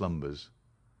in his slumbers.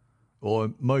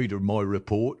 "I made her my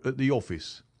report at the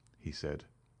office," he said.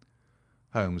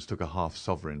 Holmes took a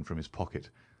half-sovereign from his pocket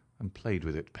and played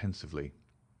with it pensively.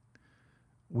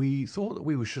 "We thought that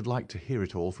we should like to hear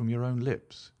it all from your own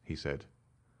lips," he said.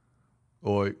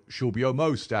 "I shall be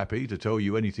most happy to tell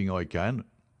you anything I can,"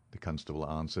 the constable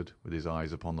answered, with his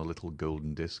eyes upon the little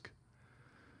golden disc.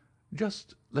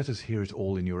 "Just let us hear it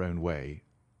all in your own way,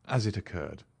 as it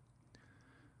occurred."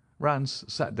 Rance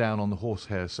sat down on the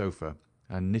horsehair sofa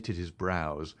and knitted his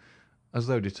brows, as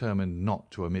though determined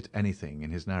not to omit anything in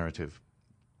his narrative.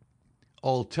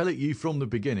 "I'll tell it you from the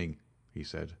beginning," he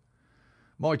said.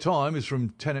 "My time is from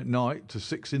 10 at night to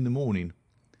 6 in the morning.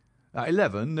 At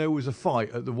 11 there was a fight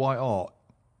at the White Hart,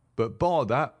 but bar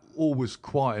that all was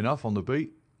quiet enough on the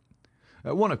beat.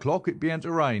 At 1 o'clock it began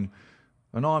to rain,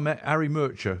 and I met Harry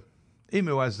Murcher, him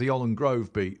who has the Holland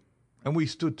Grove beat, and we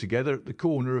stood together at the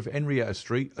corner of Henrietta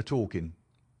Street a-talking.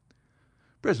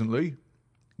 Presently,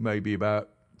 maybe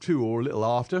about 2 or a little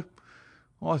after,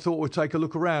 I thought we'd take a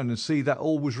look around and see that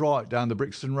all was right down the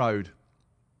Brixton Road.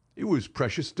 It was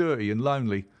precious dirty and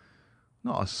lonely.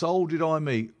 Not a soul did I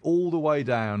meet all the way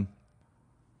down.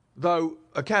 Though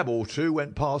a cab or two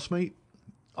went past me,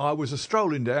 I was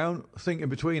a-strolling down, thinking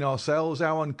between ourselves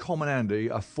how uncommon handy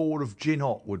a ford of gin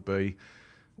hot would be,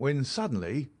 when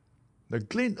suddenly the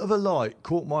glint of a light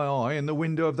caught my eye in the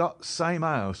window of that same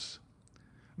house.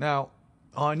 Now,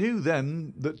 I knew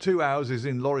then that 2 houses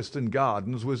in Lauriston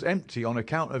Gardens was empty on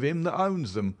account of him that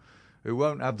owns them, who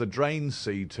won't have the drains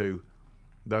seed to,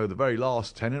 though the very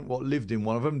last tenant what lived in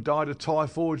one of them died of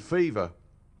typhoid fever.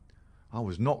 I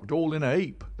was knocked all in a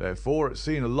heap, therefore, at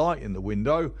seeing a light in the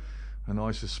window, and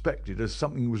I suspected as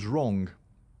something was wrong.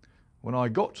 When I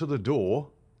got to the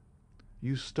door—"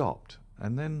 "You stopped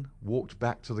and then walked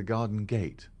back to the garden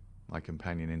gate," my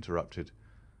companion interrupted.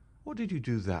 "What did you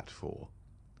do that for?"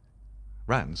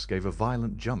 Rance gave a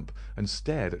violent jump and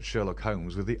stared at Sherlock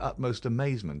Holmes with the utmost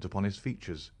amazement upon his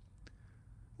features.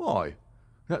 "Why,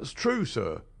 that's true,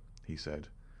 sir," he said.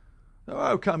 "Now,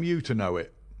 how come you to know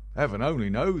it? Heaven only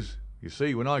knows. You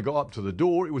see, when I got up to the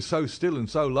door it was so still and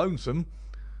so lonesome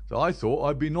that I thought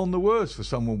I'd be none the worse for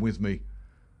someone with me.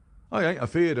 I ain't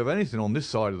afeard of anything on this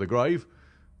side of the grave,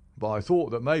 but I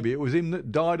thought that maybe it was him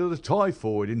that died of the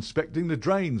typhoid inspecting the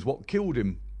drains what killed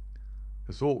him.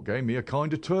 The thought gave me a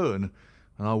kind of turn,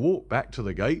 and I walked back to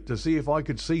the gate to see if I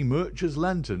could see Murcher's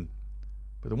lantern,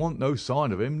 but there wasn't no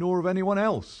sign of him nor of anyone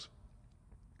else."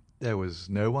 "There was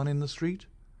no one in the street?"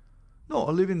 "Not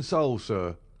a living soul,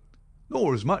 sir,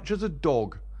 nor as much as a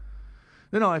dog.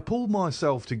 Then I pulled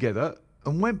myself together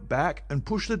and went back and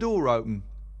pushed the door open.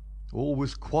 All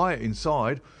was quiet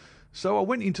inside, so I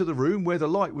went into the room where the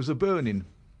light was a-burning.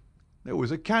 There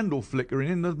was a candle flickering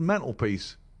in the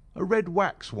mantelpiece, a red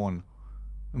wax one,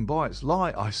 and by its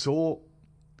light I saw—"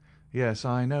 "Yes,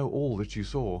 I know all that you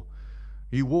saw.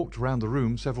 You walked round the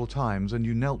room several times, and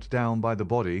you knelt down by the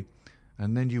body,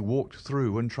 and then you walked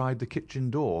through and tried the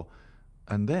kitchen door,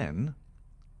 and then—"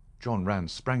 John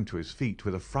Rance sprang to his feet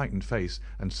with a frightened face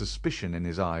and suspicion in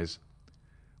his eyes.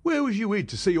 "Where was you hid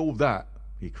to see all that?"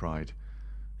 he cried.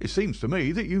 "It seems to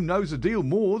me that you knows a deal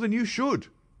more than you should."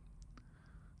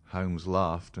 Holmes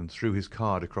laughed and threw his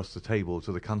card across the table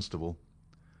to the constable.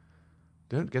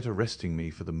 "Don't get arresting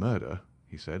me for the murder,"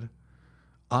 he said.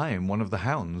 "I am one of the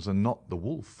hounds and not the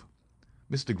wolf.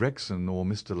 Mr. Gregson or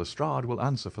Mr. Lestrade will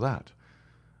answer for that.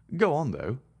 Go on,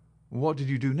 though. What did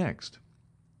you do next?"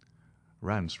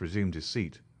 Rance resumed his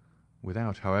seat,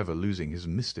 without, however, losing his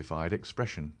mystified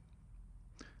expression.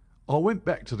 "I went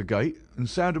back to the gate and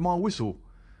sounded my whistle.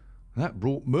 That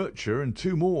brought Murcher and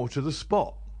two more to the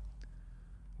spot."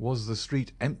 "Was the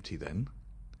street empty, then?"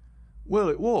 "Well,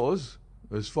 it was,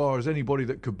 as far as anybody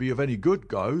that could be of any good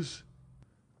goes."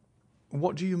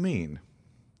 "What do you mean?"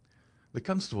 The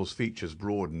constable's features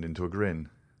broadened into a grin.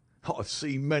 "I've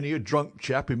seen many a drunk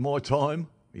chap in my time,"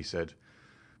 he said,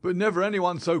 "but never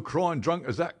anyone so crying drunk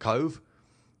as that cove.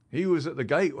 He was at the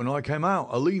gate when I came out,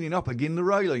 a-leaning up agin the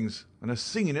railings, and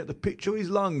a-singing at the pitch of his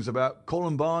lungs about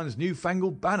Columbine's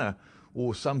new-fangled banner,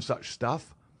 or some such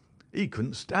stuff. He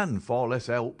couldn't stand far less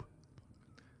help."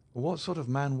 "What sort of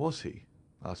man was he?"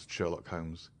 asked Sherlock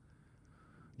Holmes.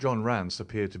 John Rance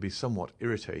appeared to be somewhat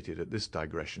irritated at this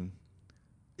digression.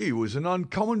 "He was an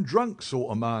uncommon drunk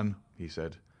sort of man," he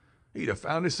said. "He'd have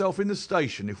found himself in the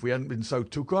station if we hadn't been so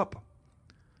took up."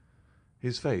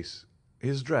 "His face,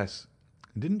 his dress,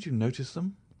 didn't you notice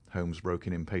them?" Holmes broke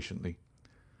in impatiently.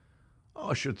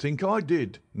 "I should think I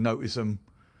did notice 'em,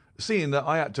 seeing that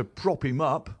I had to prop him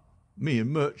up, me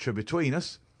and Murcher between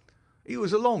us. He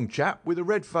was a long chap with a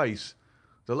red face,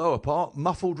 the lower part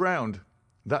muffled round."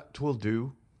 "That will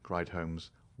do," cried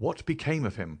Holmes. "What became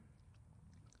of him?"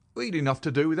 "We'd enough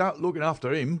to do without looking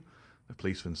after him," the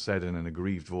policeman said in an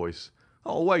aggrieved voice.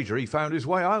 "I'll wager he found his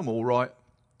way home all right."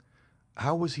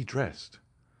 "How was he dressed?"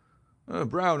 "A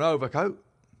brown overcoat."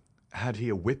 "Had he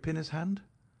a whip in his hand?"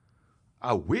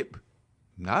 "A whip?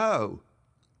 No."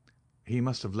 "He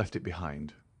must have left it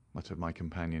behind," muttered my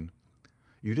companion.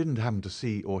 "You didn't happen to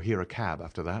see or hear a cab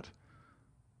after that?"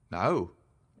 "No."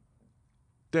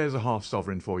 "There's a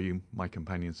half-sovereign for you," my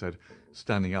companion said,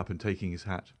 standing up and taking his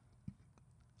hat.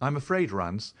 "I'm afraid,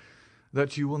 Rance,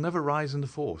 that you will never rise in the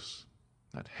force.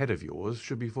 That head of yours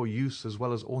should be for use as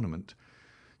well as ornament.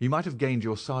 You might have gained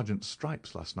your sergeant's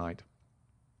stripes last night.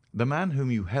 The man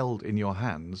whom you held in your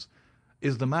hands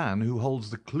is the man who holds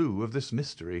the clue of this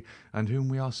mystery and whom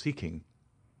we are seeking.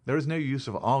 There is no use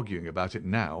of arguing about it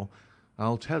now.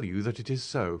 I'll tell you that it is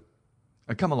so.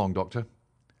 Come along, Doctor."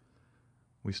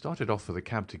 We started off for the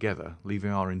cab together,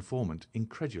 leaving our informant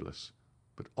incredulous,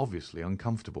 but obviously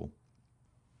uncomfortable.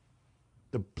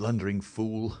 "The blundering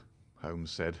fool,"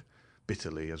 Holmes said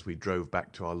bitterly as we drove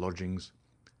back to our lodgings.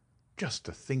 "Just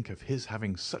to think of his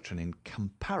having such an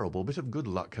incomparable bit of good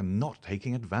luck and not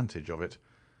taking advantage of it."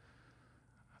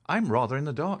 "I'm rather in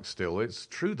the dark still. It's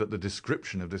true that the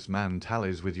description of this man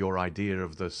tallies with your idea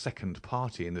of the second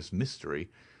party in this mystery.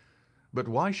 But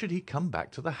why should he come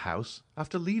back to the house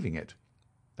after leaving it?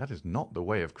 That is not the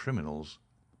way of criminals."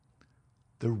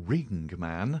 "The ring,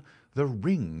 man, the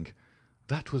ring.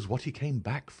 That was what he came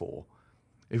back for.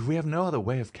 If we have no other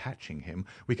way of catching him,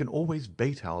 we can always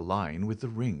bait our line with the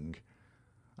ring.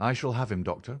 I shall have him,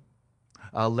 Doctor.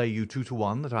 I'll lay you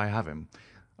 2-to-1 that I have him.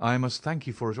 I must thank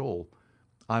you for it all.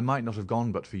 I might not have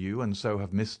gone but for you, and so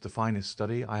have missed the finest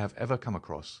study I have ever come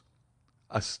across.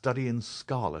 A study in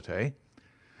Scarlet, eh?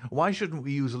 Why shouldn't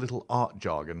we use a little art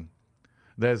jargon?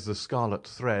 There's the scarlet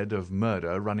thread of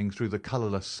murder running through the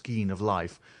colourless skein of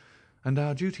life, and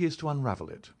our duty is to unravel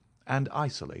it, and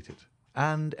isolate it,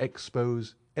 and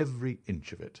expose every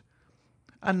inch of it.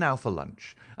 And now for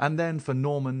lunch, and then for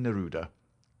Norman Neruda.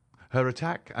 Her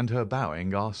attack and her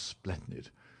bowing are splendid.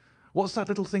 What's that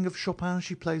little thing of Chopin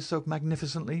she plays so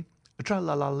magnificently?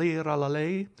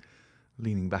 Tra-la-la-lee-ra-la-lay."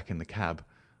 Leaning back in the cab,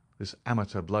 this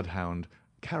amateur bloodhound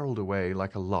carolled away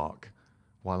like a lark,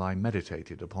 while I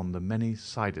meditated upon the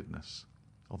many-sidedness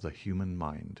of the human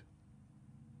mind.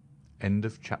 End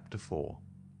of chapter 4.